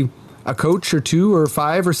inevitably a coach or two or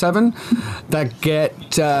five or seven that get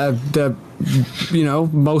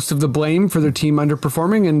most of the blame for their team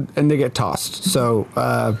underperforming and they get tossed. So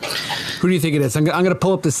who do you think it is? I'm going to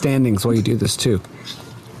pull up the standings while you do this too.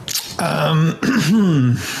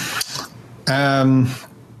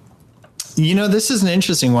 This is an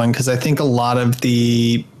interesting one because I think a lot of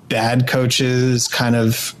the bad coaches kind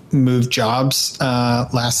of moved jobs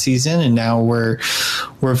last season, and now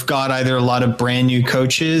we've got either a lot of brand new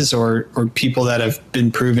coaches or people that have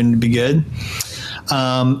been proven to be good.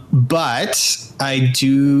 But I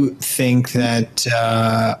do think that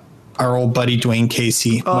our old buddy Dwayne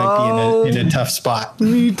Casey might be in a tough spot.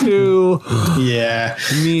 Me too. Yeah.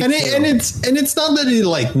 And it's not that he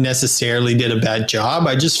like necessarily did a bad job.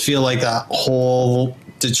 I just feel like that whole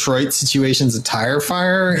Detroit situation's a tire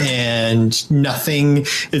fire and nothing.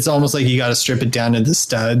 It's almost like you got to strip it down to the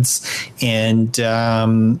studs, and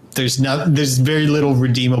there's very little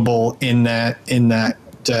redeemable in that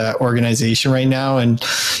organization right now. And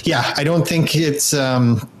yeah, I don't think it's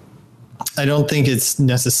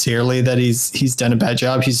necessarily that he's done a bad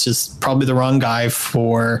job. He's just probably the wrong guy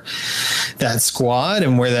for that squad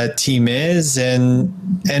and where that team is. And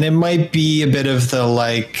it might be a bit of the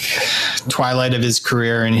like twilight of his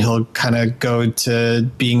career, and he'll kind of go to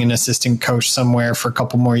being an assistant coach somewhere for a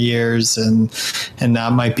couple more years. And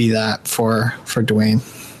that might be that for Dwayne.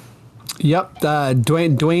 Yep.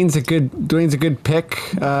 Dwayne's a good pick.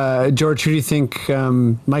 George, who do you think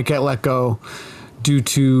might get let go due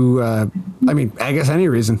to, I guess any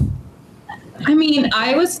reason?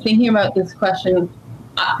 I was thinking about this question.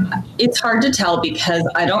 It's hard to tell because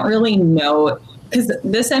I don't really know, because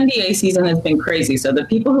this NBA season has been crazy. So the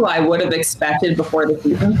people who I would have expected before the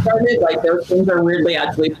season started, like those teams are weirdly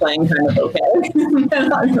actually playing kind of okay.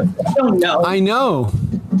 I don't know. I know.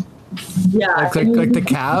 Yeah. Like the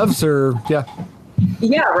Cavs or, yeah.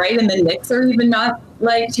 Yeah, right. And the Knicks are even not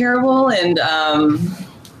like terrible. And,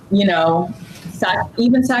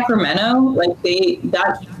 even Sacramento, like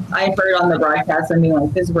I heard on the broadcast,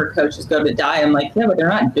 like, this is where coaches go to die. I'm like, yeah, but they're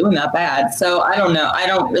not doing that bad. So I don't know. I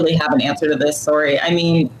don't really have an answer to this. Sorry. I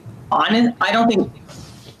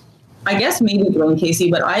guess maybe Dwayne Casey,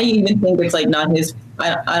 but I even think it's like not his,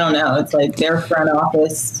 I don't know. It's like their front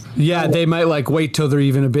office. Yeah. They might like wait till they're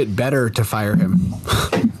even a bit better to fire him.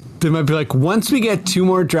 They might be like, once we get 2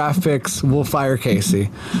 more draft picks, we'll fire Casey.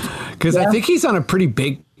 Cause I think he's on a pretty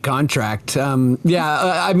big contract.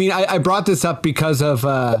 I brought this up because of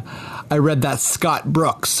I read that Scott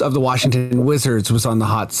Brooks of the Washington Wizards was on the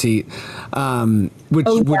hot seat, which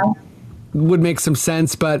would make some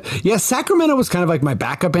sense. But yeah, Sacramento was kind of like my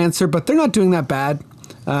backup answer, but they're not doing that bad.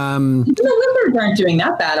 The Wizards aren't doing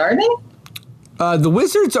that bad, are they? The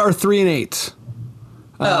Wizards are 3-8.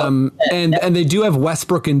 And they do have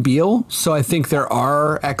Westbrook and Beal, so I think there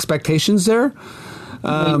are expectations there.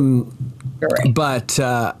 Right. But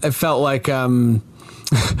I felt like,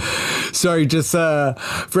 sorry, just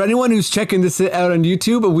for anyone who's checking this out on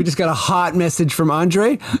YouTube, we just got a hot message from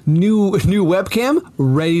Andre. New webcam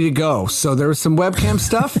ready to go. So there was some webcam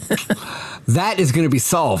stuff that is going to be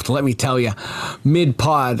solved. Let me tell you, mid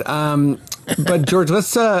pod. But George,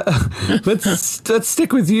 let's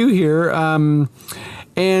stick with you here.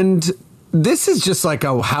 And this is just like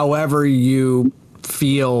a however you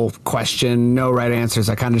feel question, no right answers.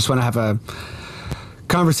 I kind of just want to have a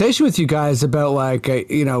conversation with you guys about like,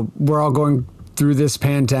 we're all going through this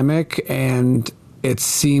pandemic, and it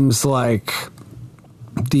seems like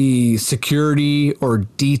the security or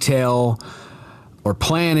detail or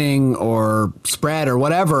planning or spread or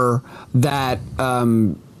whatever that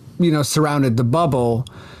surrounded the bubble,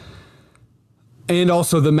 and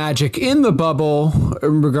also the magic in the bubble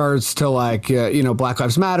in regards to like Black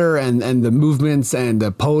Lives Matter and the movements and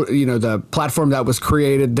the platform that was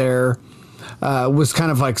created there was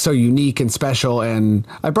kind of like so unique and special. And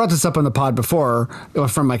I brought this up on the pod before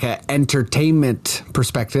from like an entertainment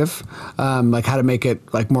perspective, like how to make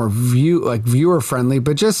it like more viewer friendly.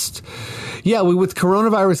 But just with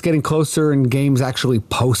coronavirus getting closer and games actually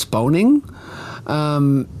postponing,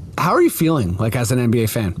 how are you feeling like as an NBA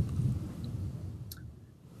fan?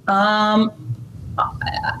 I'm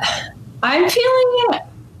feeling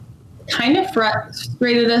kind of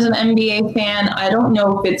frustrated as an NBA fan. I don't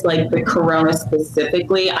know if it's like the corona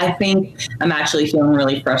specifically. I think I'm actually feeling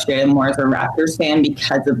really frustrated more as a Raptors fan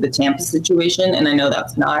because of the Tampa situation. And I know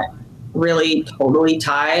that's not really totally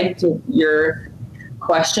tied to your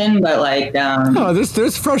question, but like,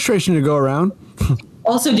 there's frustration to go around.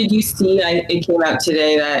 Also, did you see, it came out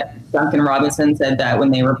today that Duncan Robinson said that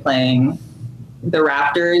when they were playing the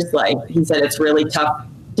Raptors, like he said, it's really tough.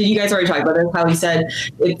 Did you guys already talk about this? How he said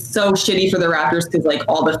it's so shitty for the Raptors because like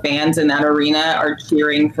all the fans in that arena are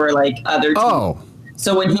cheering for like other teams. Oh,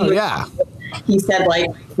 so when he said like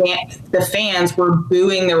the fans were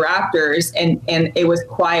booing the Raptors and it was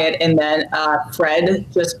quiet, and then Fred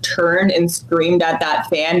just turned and screamed at that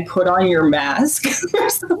fan, "Put on your mask," or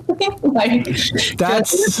something like.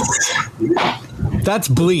 That's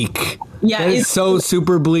bleak. Yeah, it's so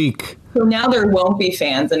super bleak. So now there won't be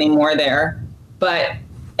fans anymore there, but.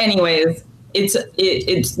 Anyways,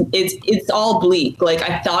 it's all bleak. Like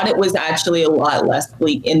I thought it was actually a lot less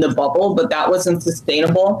bleak in the bubble, but that wasn't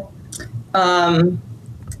sustainable. I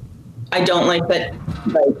don't like that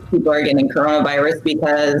people are getting coronavirus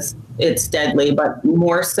because it's deadly, but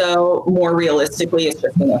more realistically, it's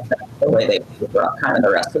just going to affect the way they throughout kind of the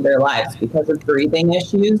rest of their lives because of breathing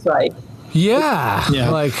issues. Like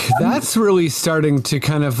like that's really starting to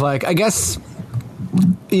kind of like, I guess,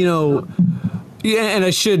 Yeah,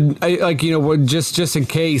 and just in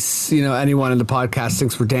case, anyone in the podcast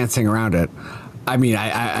thinks we're dancing around it. I mean,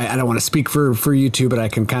 I don't want to speak for you two, but I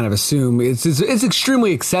can kind of assume it's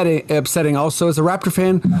extremely upsetting also as a Raptor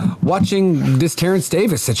fan watching this Terrence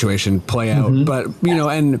Davis situation play out. Mm-hmm. But,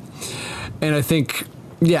 and I think,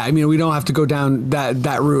 we don't have to go down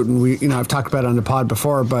that route. And I've talked about it on the pod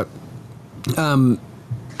before, but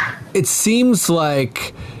it seems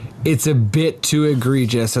like it's a bit too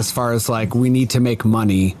egregious as far as like we need to make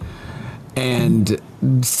money and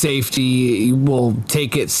safety will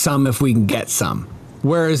take it some if we can get some.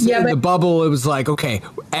 Whereas in the bubble, it was like, okay,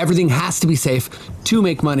 everything has to be safe to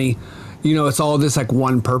make money. It's all this like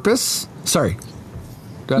one purpose. Sorry.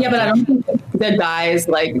 Yeah, but I don't think the guys,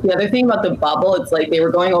 like the other thing about the bubble, it's like they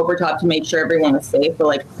were going over top to make sure everyone was safe. But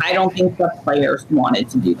like, I don't think the players wanted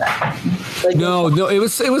to do that. Like, no, it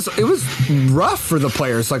was rough for the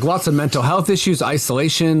players. Like lots of mental health issues,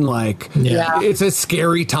 isolation. Like, it's a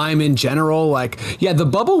scary time in general. Like, the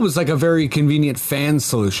bubble was like a very convenient fan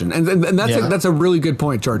solution, and that's a really good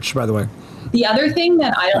point, George. By the way. The other thing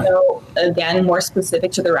that I don't know, again, more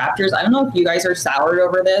specific to the Raptors, I don't know if you guys are soured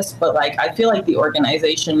over this, but like I feel like the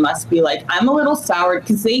organization must be like, I'm a little soured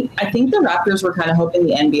because I think the Raptors were kind of hoping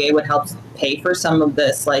the NBA would help pay for some of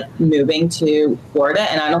this, like moving to Florida,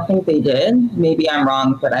 and I don't think they did. Maybe I'm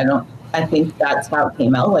wrong, but I think that's how it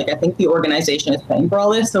came out. Like I think the organization is paying for all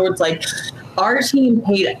this, so it's like our team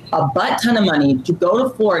paid a butt ton of money to go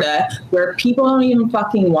to Florida where people don't even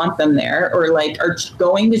fucking want them there or like are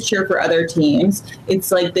going to cheer for other teams.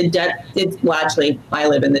 It's like actually I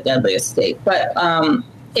live in the deadliest state, but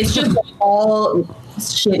it's just all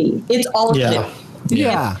shitty. It's all shitty.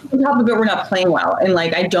 Yeah. On top of it, we're not playing well. And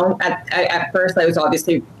like, I don't, at first I was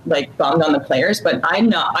obviously like bummed on the players, but I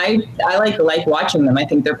like watching them. I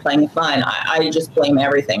think they're playing fun. I just blame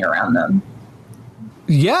everything around them.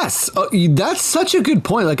 Yes, that's such a good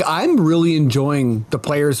point. Like I'm really enjoying the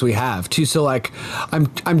players we have too. So like,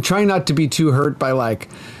 I'm trying not to be too hurt by like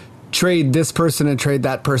trade this person and trade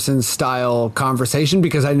that person style conversation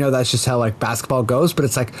because I know that's just how like basketball goes. But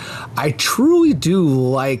it's like I truly do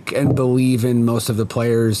like and believe in most of the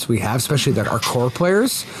players we have, especially our core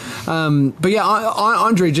players. But yeah,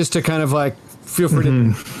 Andre, just to kind of like feel free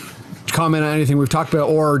to comment on anything we've talked about,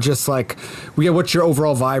 or just like what's your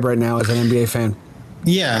overall vibe right now as an NBA fan?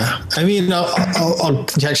 Yeah, I mean, I'll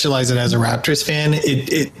contextualize it as a Raptors fan.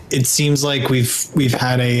 It seems like we've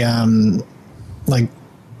had a like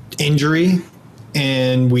injury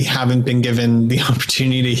and we haven't been given the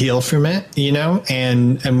opportunity to heal from it,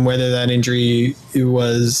 and whether that injury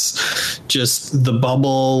was just the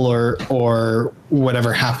bubble or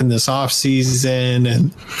whatever happened this off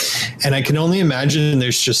season. And I can only imagine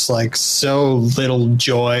there's just like so little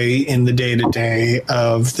joy in the day to day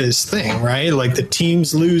of this thing, right? Like the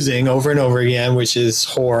team's losing over and over again, which is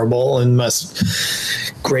horrible and must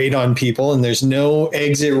grate on people. And there's no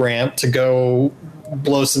exit ramp to go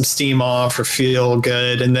blow some steam off or feel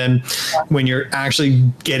good. And then when you're actually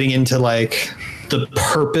getting into like the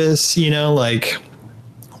purpose, like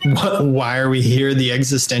why are we here? The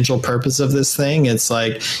existential purpose of this thing. It's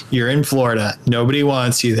like, you're in Florida. Nobody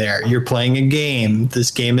wants you there. You're playing a game. This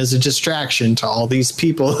game is a distraction to all these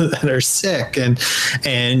people that are sick. And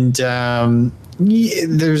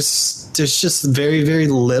there's just very, very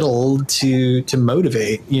little to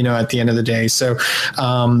motivate, at the end of the day. So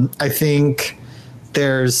I think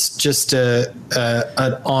there's just an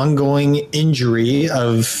ongoing injury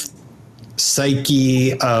of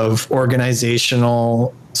psyche, of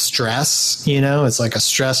organizational stress. It's like a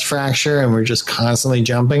stress fracture, and we're just constantly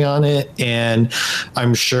jumping on it. And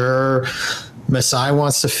I'm sure Masai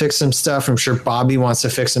wants to fix some stuff. I'm sure Bobby wants to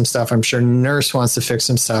fix some stuff. I'm sure Nurse wants to fix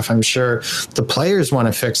some stuff. I'm sure the players want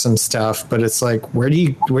to fix some stuff. But it's like, where do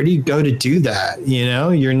you go to do that?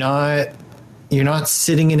 You're not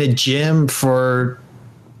sitting in a gym for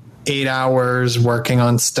 8 hours working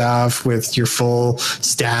on stuff with your full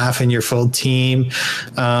staff and your full team.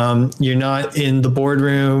 You're not in the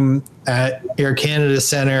boardroom at Air Canada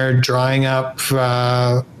Center drawing up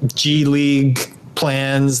G League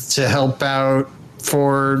plans to help out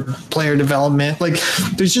for player development. Like,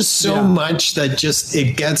 there's just so much that just,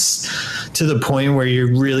 it gets to the point where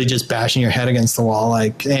you're really just bashing your head against the wall. I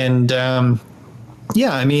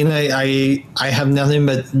mean, I have nothing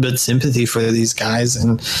but sympathy for these guys,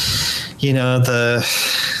 and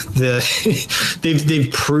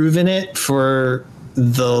they've proven it for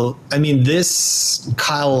this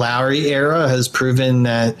Kyle Lowry era has proven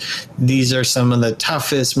that these are some of the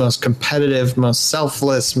toughest, most competitive, most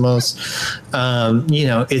selfless, most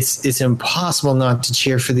it's impossible not to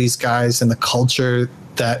cheer for these guys and the culture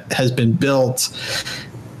that has been built.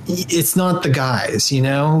 It's not the guys,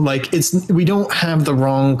 we don't have the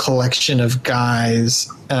wrong collection of guys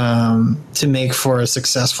to make for a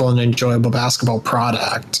successful and enjoyable basketball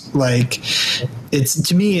product.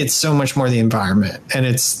 To me, it's so much more the environment, and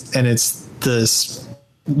it's this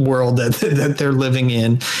world that they're living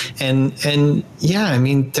in. And yeah, I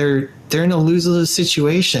mean, they're in a lose-lose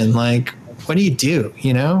situation. Like, what do you do,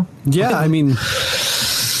 Yeah, I mean,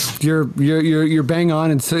 You're bang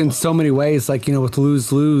on in so many ways. With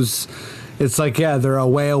lose, it's like, they're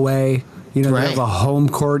away. They have a home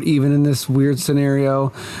court even in this weird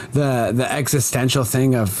scenario. The existential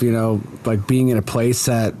thing of being in a place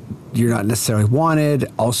that you're not necessarily wanted,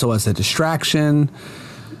 also as a distraction.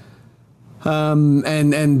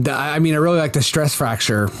 And I mean, I really like the stress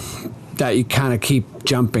fracture that you kind of keep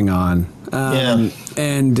jumping on. And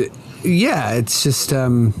it's just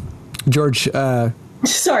George.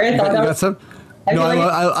 Sorry, I thought that was some. No,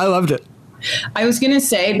 I loved it. I was gonna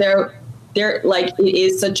say they're like, it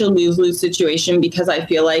is such a lose-lose situation, because I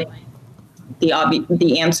feel like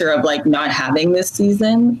the answer of not having this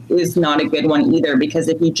season is not a good one either, because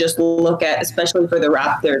if you just look at, especially for the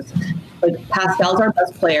Raptors, Pascal's our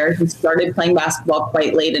best player. He started playing basketball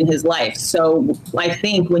quite late in his life. So I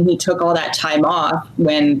think when he took all that time off,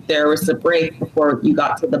 when there was a break before you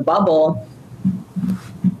got to the bubble,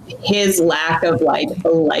 his lack of a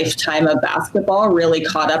lifetime of basketball really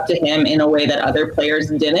caught up to him in a way that other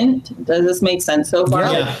players didn't. Does this make sense so far?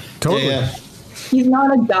 Yeah, totally. Yeah. He's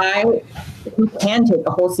not a guy who can take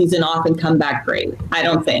a whole season off and come back great, I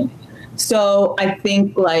don't think. So I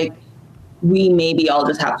think we maybe all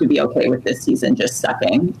just have to be okay with this season just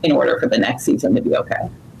sucking in order for the next season to be okay.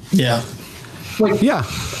 Yeah.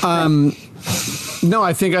 No,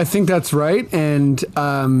 I think that's right, and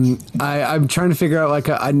I'm trying to figure out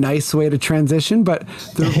a nice way to transition, but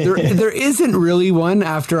there isn't really one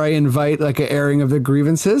after I invite an airing of the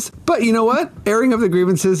grievances. But you know what? Airing of the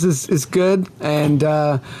grievances is good, and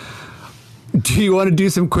do you want to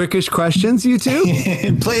do some quickish questions, you two?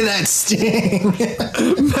 Play that sting.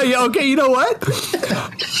 Okay, you know what,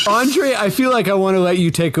 Andre? I feel like I want to let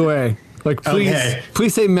you take away.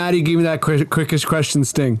 Please say, Maddie, give me that quickish question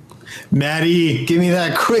sting. Maddie, give me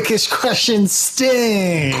that quickish question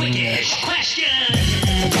sting. Quickish question.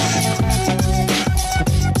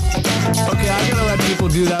 Okay, I'm going to let people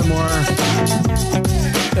do that more.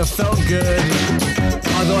 It felt good.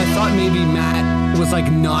 Although I thought maybe Matt was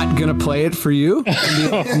like not gonna play it for you.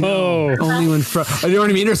 Oh, Only when you know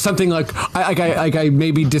what I mean, or something like I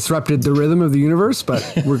maybe disrupted the rhythm of the universe, but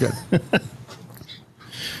we're good.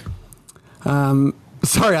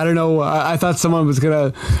 Sorry, I don't know. I thought someone was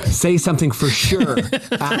going to say something for sure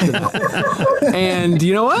after that. And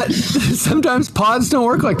you know what? Sometimes pods don't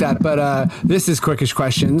work like that. But this is Quickish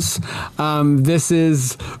Questions. This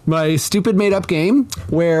is my stupid made-up game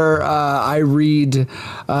where I read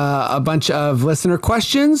a bunch of listener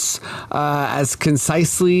questions as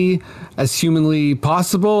concisely as humanly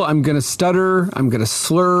possible. I'm going to stutter. I'm going to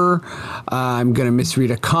slur. I'm going to misread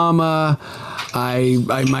a comma.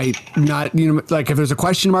 I might not, like if there's a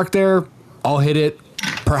question mark there, I'll hit it,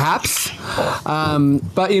 perhaps.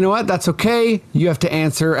 But you know what? That's okay. You have to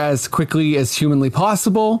answer as quickly as humanly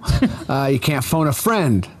possible. You can't phone a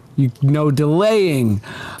friend. No delaying.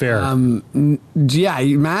 Fair.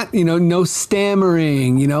 Matt, no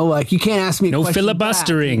stammering, like you can't ask me a no question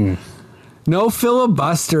filibustering. back. No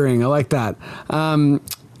filibustering. I like that.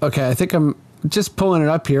 Okay, I think I'm just pulling it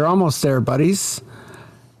up here. Almost there, buddies.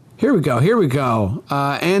 Here we go.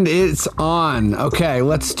 And it's on. Okay,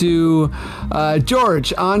 let's do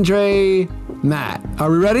George, Andre, Matt.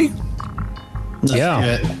 Are we ready?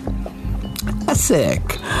 Yeah.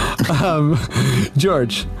 Sick.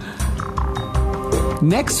 George,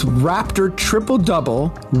 next Raptor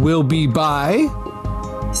triple-double will be by...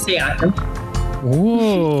 Siakam.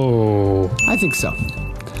 Whoa. I think so.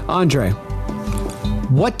 Andre,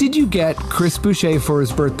 what did you get Chris Boucher for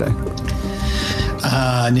his birthday?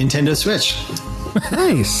 Nintendo Switch.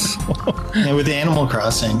 Nice. Yeah, with the Animal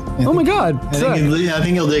Crossing. Oh my God. I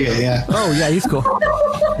think he'll dig it, yeah. Oh yeah, he's cool.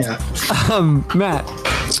 Yeah. Matt,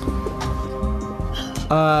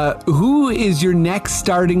 who is your next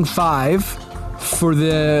starting five for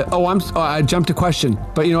the... I jumped a question,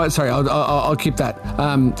 but you know what? Sorry, I'll keep that.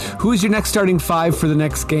 Who is your next starting five for the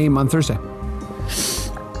next game on Thursday?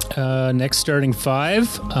 Next starting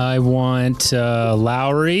five, I want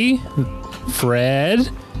Lowry, Fred,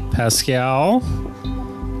 Pascal,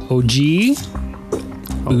 OG,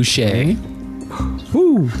 Boucher.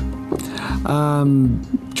 Woo.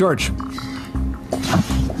 George.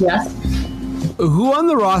 Yes. Who on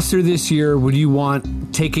the roster this year would you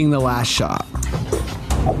want taking the last shot?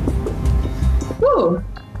 Ooh.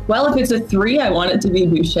 Well, if it's a 3, I want it to be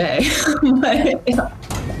Boucher. But, yeah.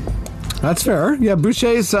 That's fair. Yeah, Boucher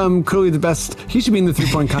is clearly the best. He should be in the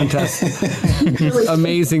 3-point contest.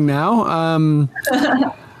 Amazing now.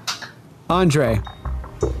 Andre.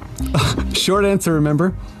 Short answer,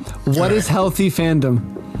 remember. What is healthy fandom?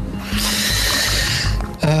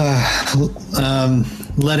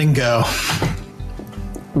 Letting go.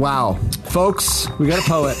 Wow. Folks, we got a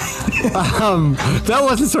poet. That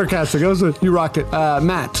wasn't sarcastic. You rocked it.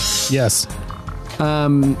 Matt. Yes.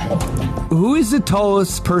 Who is the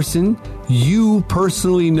tallest person you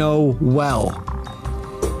personally know well?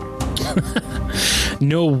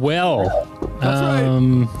 Know well. That's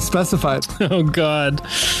right. Specified. Oh God.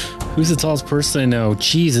 Who's the tallest person I know?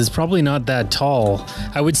 Jeez, it's probably not that tall.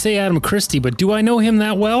 I would say Adam Christie, but do I know him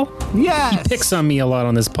that well? Yes. He picks on me a lot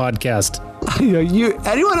on this podcast.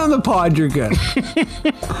 Anyone on the pod, you're good.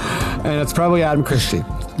 And it's probably Adam Christie.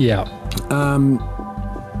 Yeah.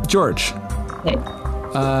 George. Okay.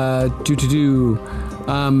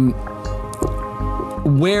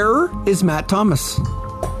 Where is Matt Thomas?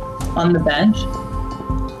 On the bench.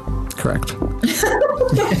 Correct.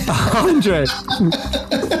 Andre.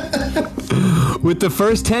 With the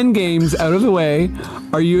first 10 games out of the way,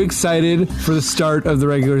 are you excited for the start of the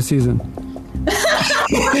regular season?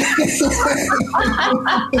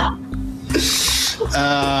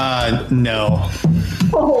 No.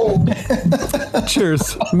 Oh.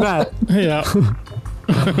 Cheers. Matt. Yeah.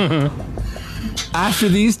 After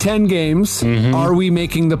these 10 games, are we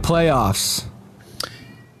making the playoffs?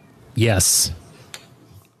 Yes.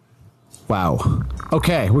 Wow.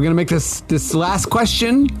 Okay, we're going to make this last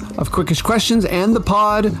question of Quickish Questions and the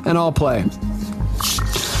pod, and I'll play.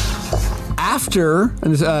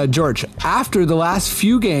 George, after the last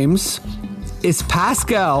few games, is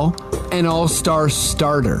Pascal an all-star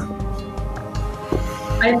starter?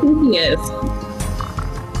 I think he is.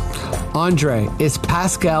 Andre, is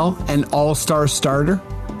Pascal an all-star starter?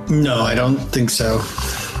 No, I don't think so.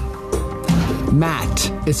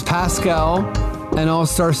 Matt, is Pascal an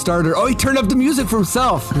all-star starter? Oh, he turned up the music for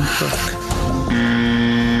himself.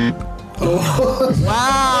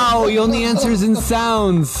 Wow, he only answers in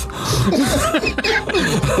sounds.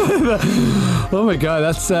 Oh my God,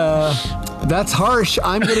 that's harsh.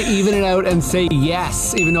 I'm going to even it out and say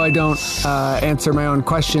yes, even though I don't answer my own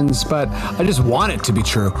questions, but I just want it to be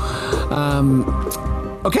true.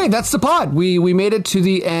 Okay, that's the pod. We made it to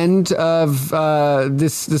the end of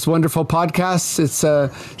this wonderful podcast. It's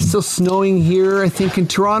still snowing here, I think, in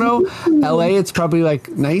Toronto. LA, it's probably like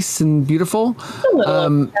nice and beautiful. A little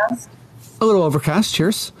overcast. A little overcast.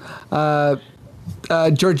 Cheers.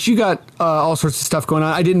 George, you got all sorts of stuff going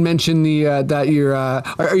on. I didn't mention that you're.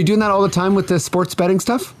 Are you doing that all the time with the sports betting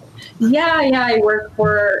stuff? Yeah, I work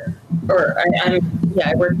for, I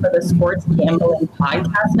work for the Sports Gambling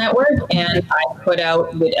Podcast Network, and I put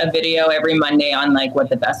out a video every Monday on like what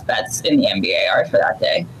the best bets in the NBA are for that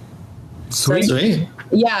day. Sweet. Sweet.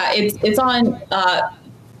 Yeah, it's on.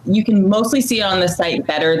 You can mostly see it on the site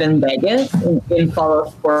Better Than Vegas and follow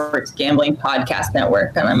Sports Gambling Podcast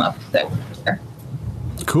Network, and I'm up there.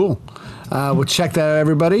 Cool. We'll check that out,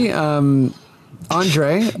 everybody.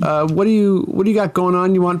 Andre, what do you got going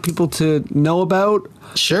on? You want people to know about?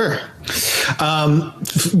 Sure.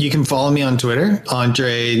 You can follow me on Twitter,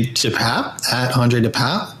 Andre DePape, at Andre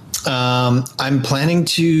DePape. I'm planning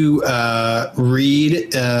to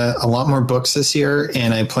read a lot more books this year,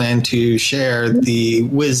 and I plan to share the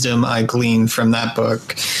wisdom I gleaned from that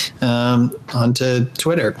book onto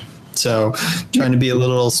Twitter. So trying to be a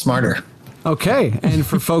little smarter. Okay. And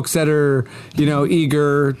for folks that are,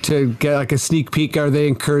 eager to get like a sneak peek, are they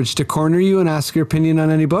encouraged to corner you and ask your opinion on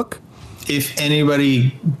any book? If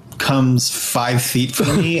anybody comes 5 feet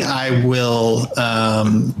from me, I will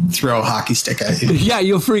throw a hockey stick at you. Yeah,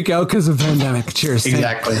 you'll freak out because of pandemic. Cheers.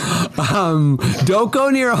 Exactly. Don't go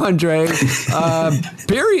near Andre.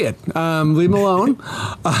 Period. Leave him alone.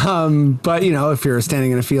 But if you're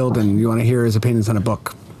standing in a field and you want to hear his opinions on a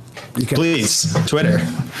book, you can. Please, Twitter.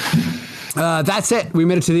 That's it. We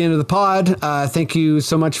made it to the end of the pod. Thank you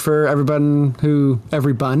so much for every bun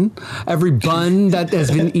that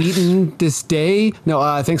has been eaten this day.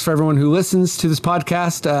 No, thanks for everyone who listens to this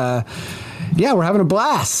podcast. Yeah, we're having a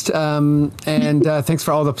blast. And thanks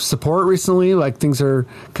for all the support recently. Like, things are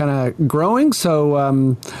kind of growing. So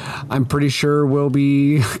I'm pretty sure we'll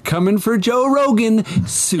be coming for Joe Rogan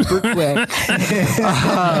super quick.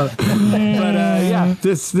 Yeah,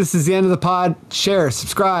 this is the end of the pod. Share,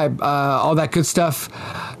 subscribe, all that good stuff.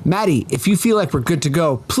 Maddie, if you feel like we're good to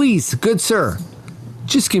go, please, good sir,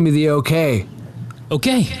 just give me the okay.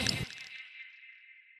 Okay.